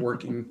think you were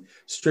working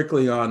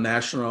strictly on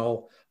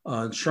national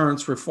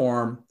insurance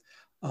reform,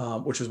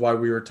 which is why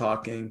we were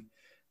talking.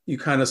 You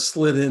kind of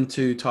slid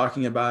into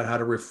talking about how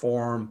to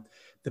reform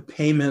the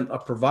payment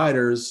of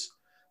providers.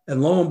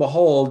 And lo and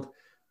behold,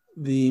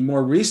 the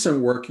more recent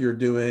work you're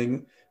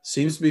doing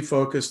seems to be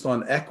focused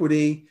on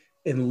equity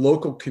in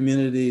local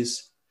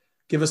communities.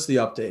 Give us the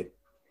update.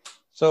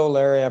 So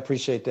Larry, I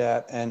appreciate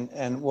that.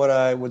 And what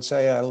I would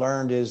say I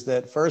learned is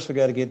that first, we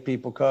got to get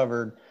people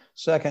covered.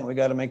 Second, we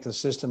got to make the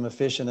system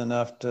efficient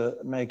enough to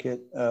make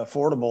it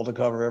affordable to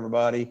cover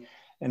everybody.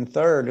 And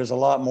third, there's a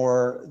lot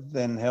more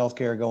than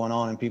healthcare going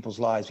on in people's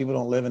lives. People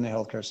don't live in the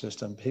healthcare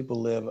system. People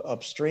live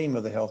upstream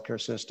of the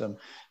healthcare system.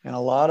 And a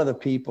lot of the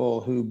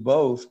people who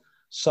both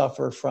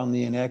suffer from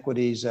the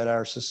inequities that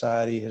our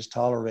society has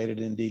tolerated,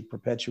 indeed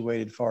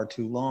perpetuated far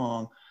too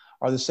long,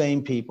 are the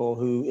same people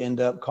who end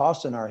up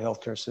costing our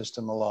healthcare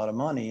system a lot of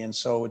money. And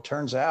so it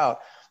turns out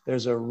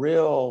there's a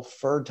real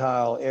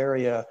fertile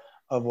area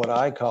of what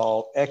I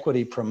call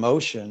equity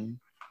promotion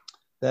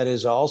that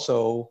is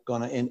also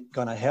going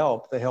to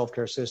help the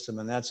healthcare system.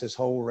 And that's this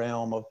whole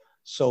realm of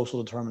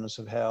social determinants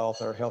of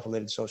health or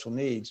health-related social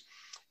needs.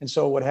 And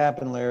so what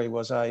happened, Larry,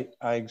 was I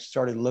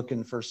started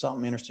looking for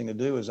something interesting to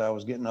do as I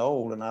was getting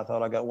old. And I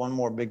thought I got one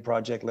more big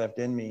project left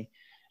in me.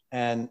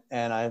 And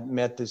I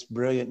met this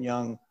brilliant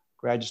young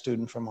graduate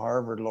student from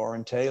Harvard,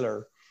 Lauren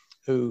Taylor,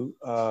 who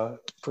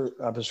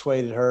I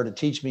persuaded her to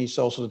teach me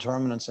social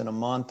determinants in a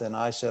month. And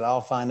I said, I'll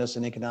find us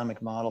an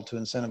economic model to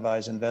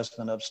incentivize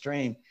investment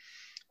upstream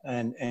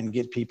and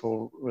get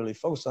people really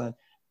focused on it.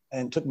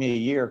 And it took me a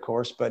year, of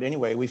course. But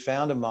anyway, we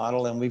found a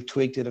model and we've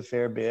tweaked it a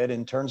fair bit.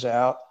 And turns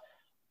out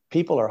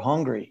people are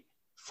hungry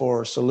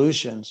for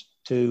solutions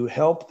to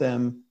help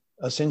them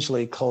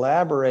essentially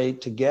collaborate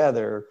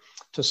together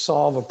to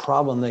solve a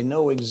problem they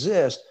know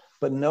exists,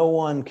 but no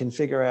one can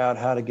figure out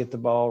how to get the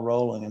ball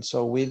rolling. And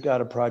so we've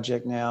got a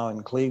project now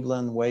in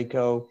Cleveland,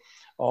 Waco,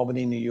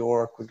 Albany, New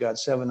York. We've got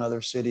 7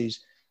 other cities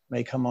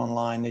may come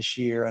online this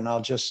year. And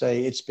I'll just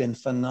say it's been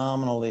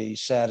phenomenally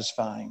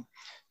satisfying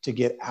to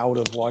get out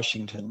of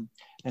Washington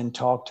and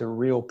talk to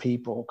real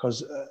people,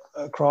 because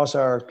across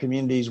our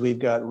communities, we've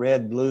got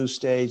red, blue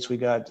states, we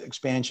got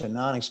expansion,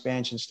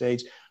 non-expansion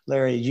states.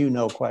 Larry, you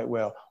know quite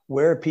well,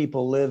 where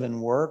people live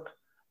and work,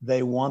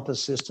 they want the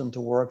system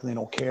to work and they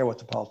don't care what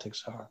the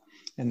politics are.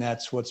 And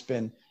that's what's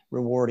been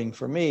rewarding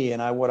for me.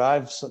 And what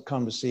I've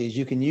come to see is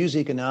you can use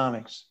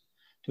economics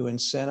to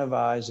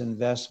incentivize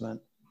investment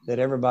that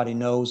everybody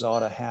knows ought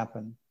to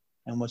happen.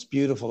 And what's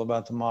beautiful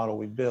about the model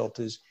we built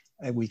is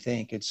we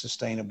think it's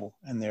sustainable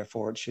and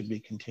therefore it should be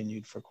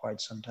continued for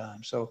quite some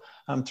time. So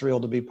I'm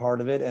thrilled to be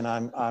part of it. And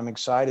I'm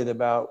excited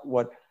about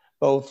what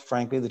both,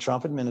 frankly, the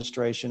Trump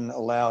administration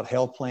allowed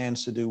health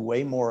plans to do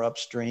way more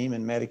upstream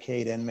in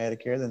Medicaid and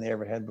Medicare than they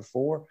ever had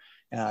before.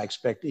 And I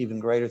expect even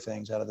greater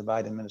things out of the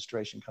Biden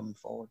administration coming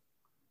forward.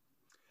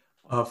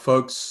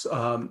 Folks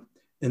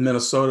in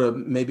Minnesota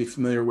may be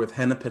familiar with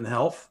Hennepin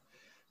Health.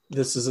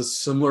 This is a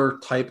similar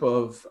type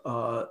of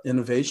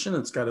innovation.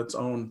 It's got its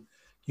own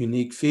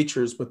unique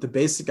features, but the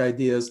basic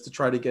idea is to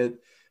try to get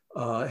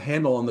a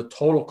handle on the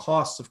total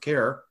cost of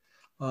care.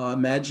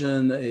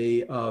 Imagine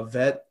a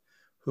vet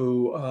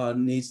who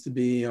needs to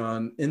be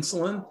on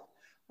insulin,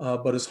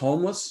 but is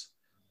homeless,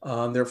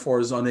 therefore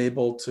is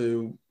unable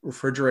to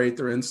refrigerate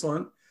their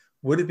insulin.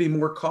 Would it be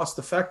more cost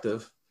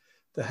effective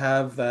to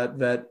have that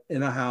vet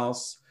in a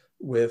house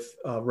with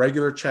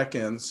regular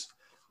check-ins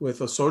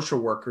with a social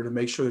worker to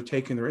make sure they're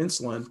taking their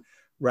insulin,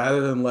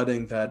 rather than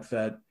letting that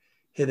vet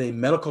hit a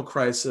medical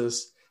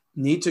crisis,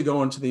 need to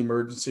go into the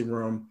emergency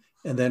room,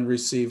 and then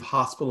receive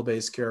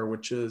hospital-based care,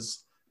 which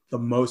is the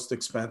most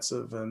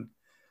expensive? And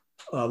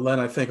Len,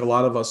 I think a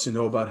lot of us who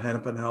know about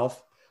Hennepin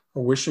Health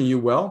are wishing you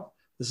well.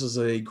 This is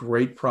a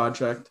great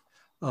project.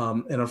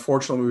 And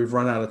unfortunately, we've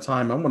run out of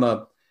time. I'm going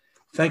to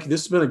thank you.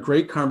 This has been a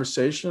great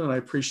conversation, and I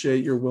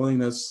appreciate your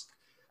willingness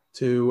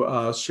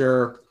to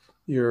share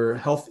your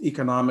health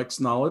economics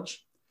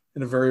knowledge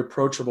in a very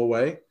approachable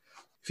way.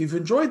 If you've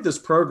enjoyed this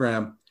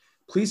program,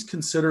 please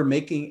consider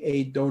making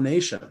a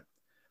donation.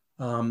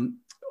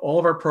 All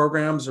of our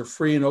programs are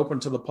free and open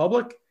to the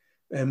public,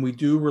 and we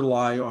do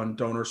rely on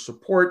donor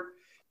support.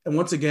 And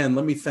once again,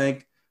 let me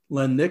thank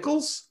Len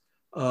Nichols.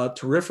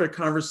 Terrific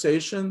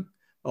conversation.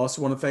 I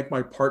also want to thank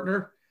my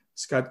partner,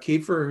 Scott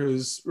Kiefer,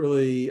 who's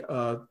really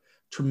a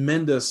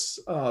tremendous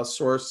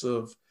source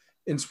of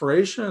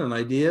inspiration and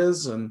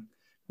ideas. And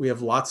we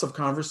have lots of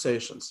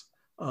conversations,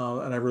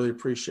 and I really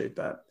appreciate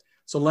that.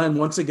 So Len,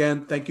 once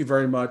again, thank you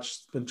very much.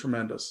 It's been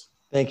tremendous.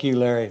 Thank you,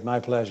 Larry. My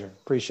pleasure.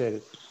 Appreciate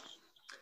it.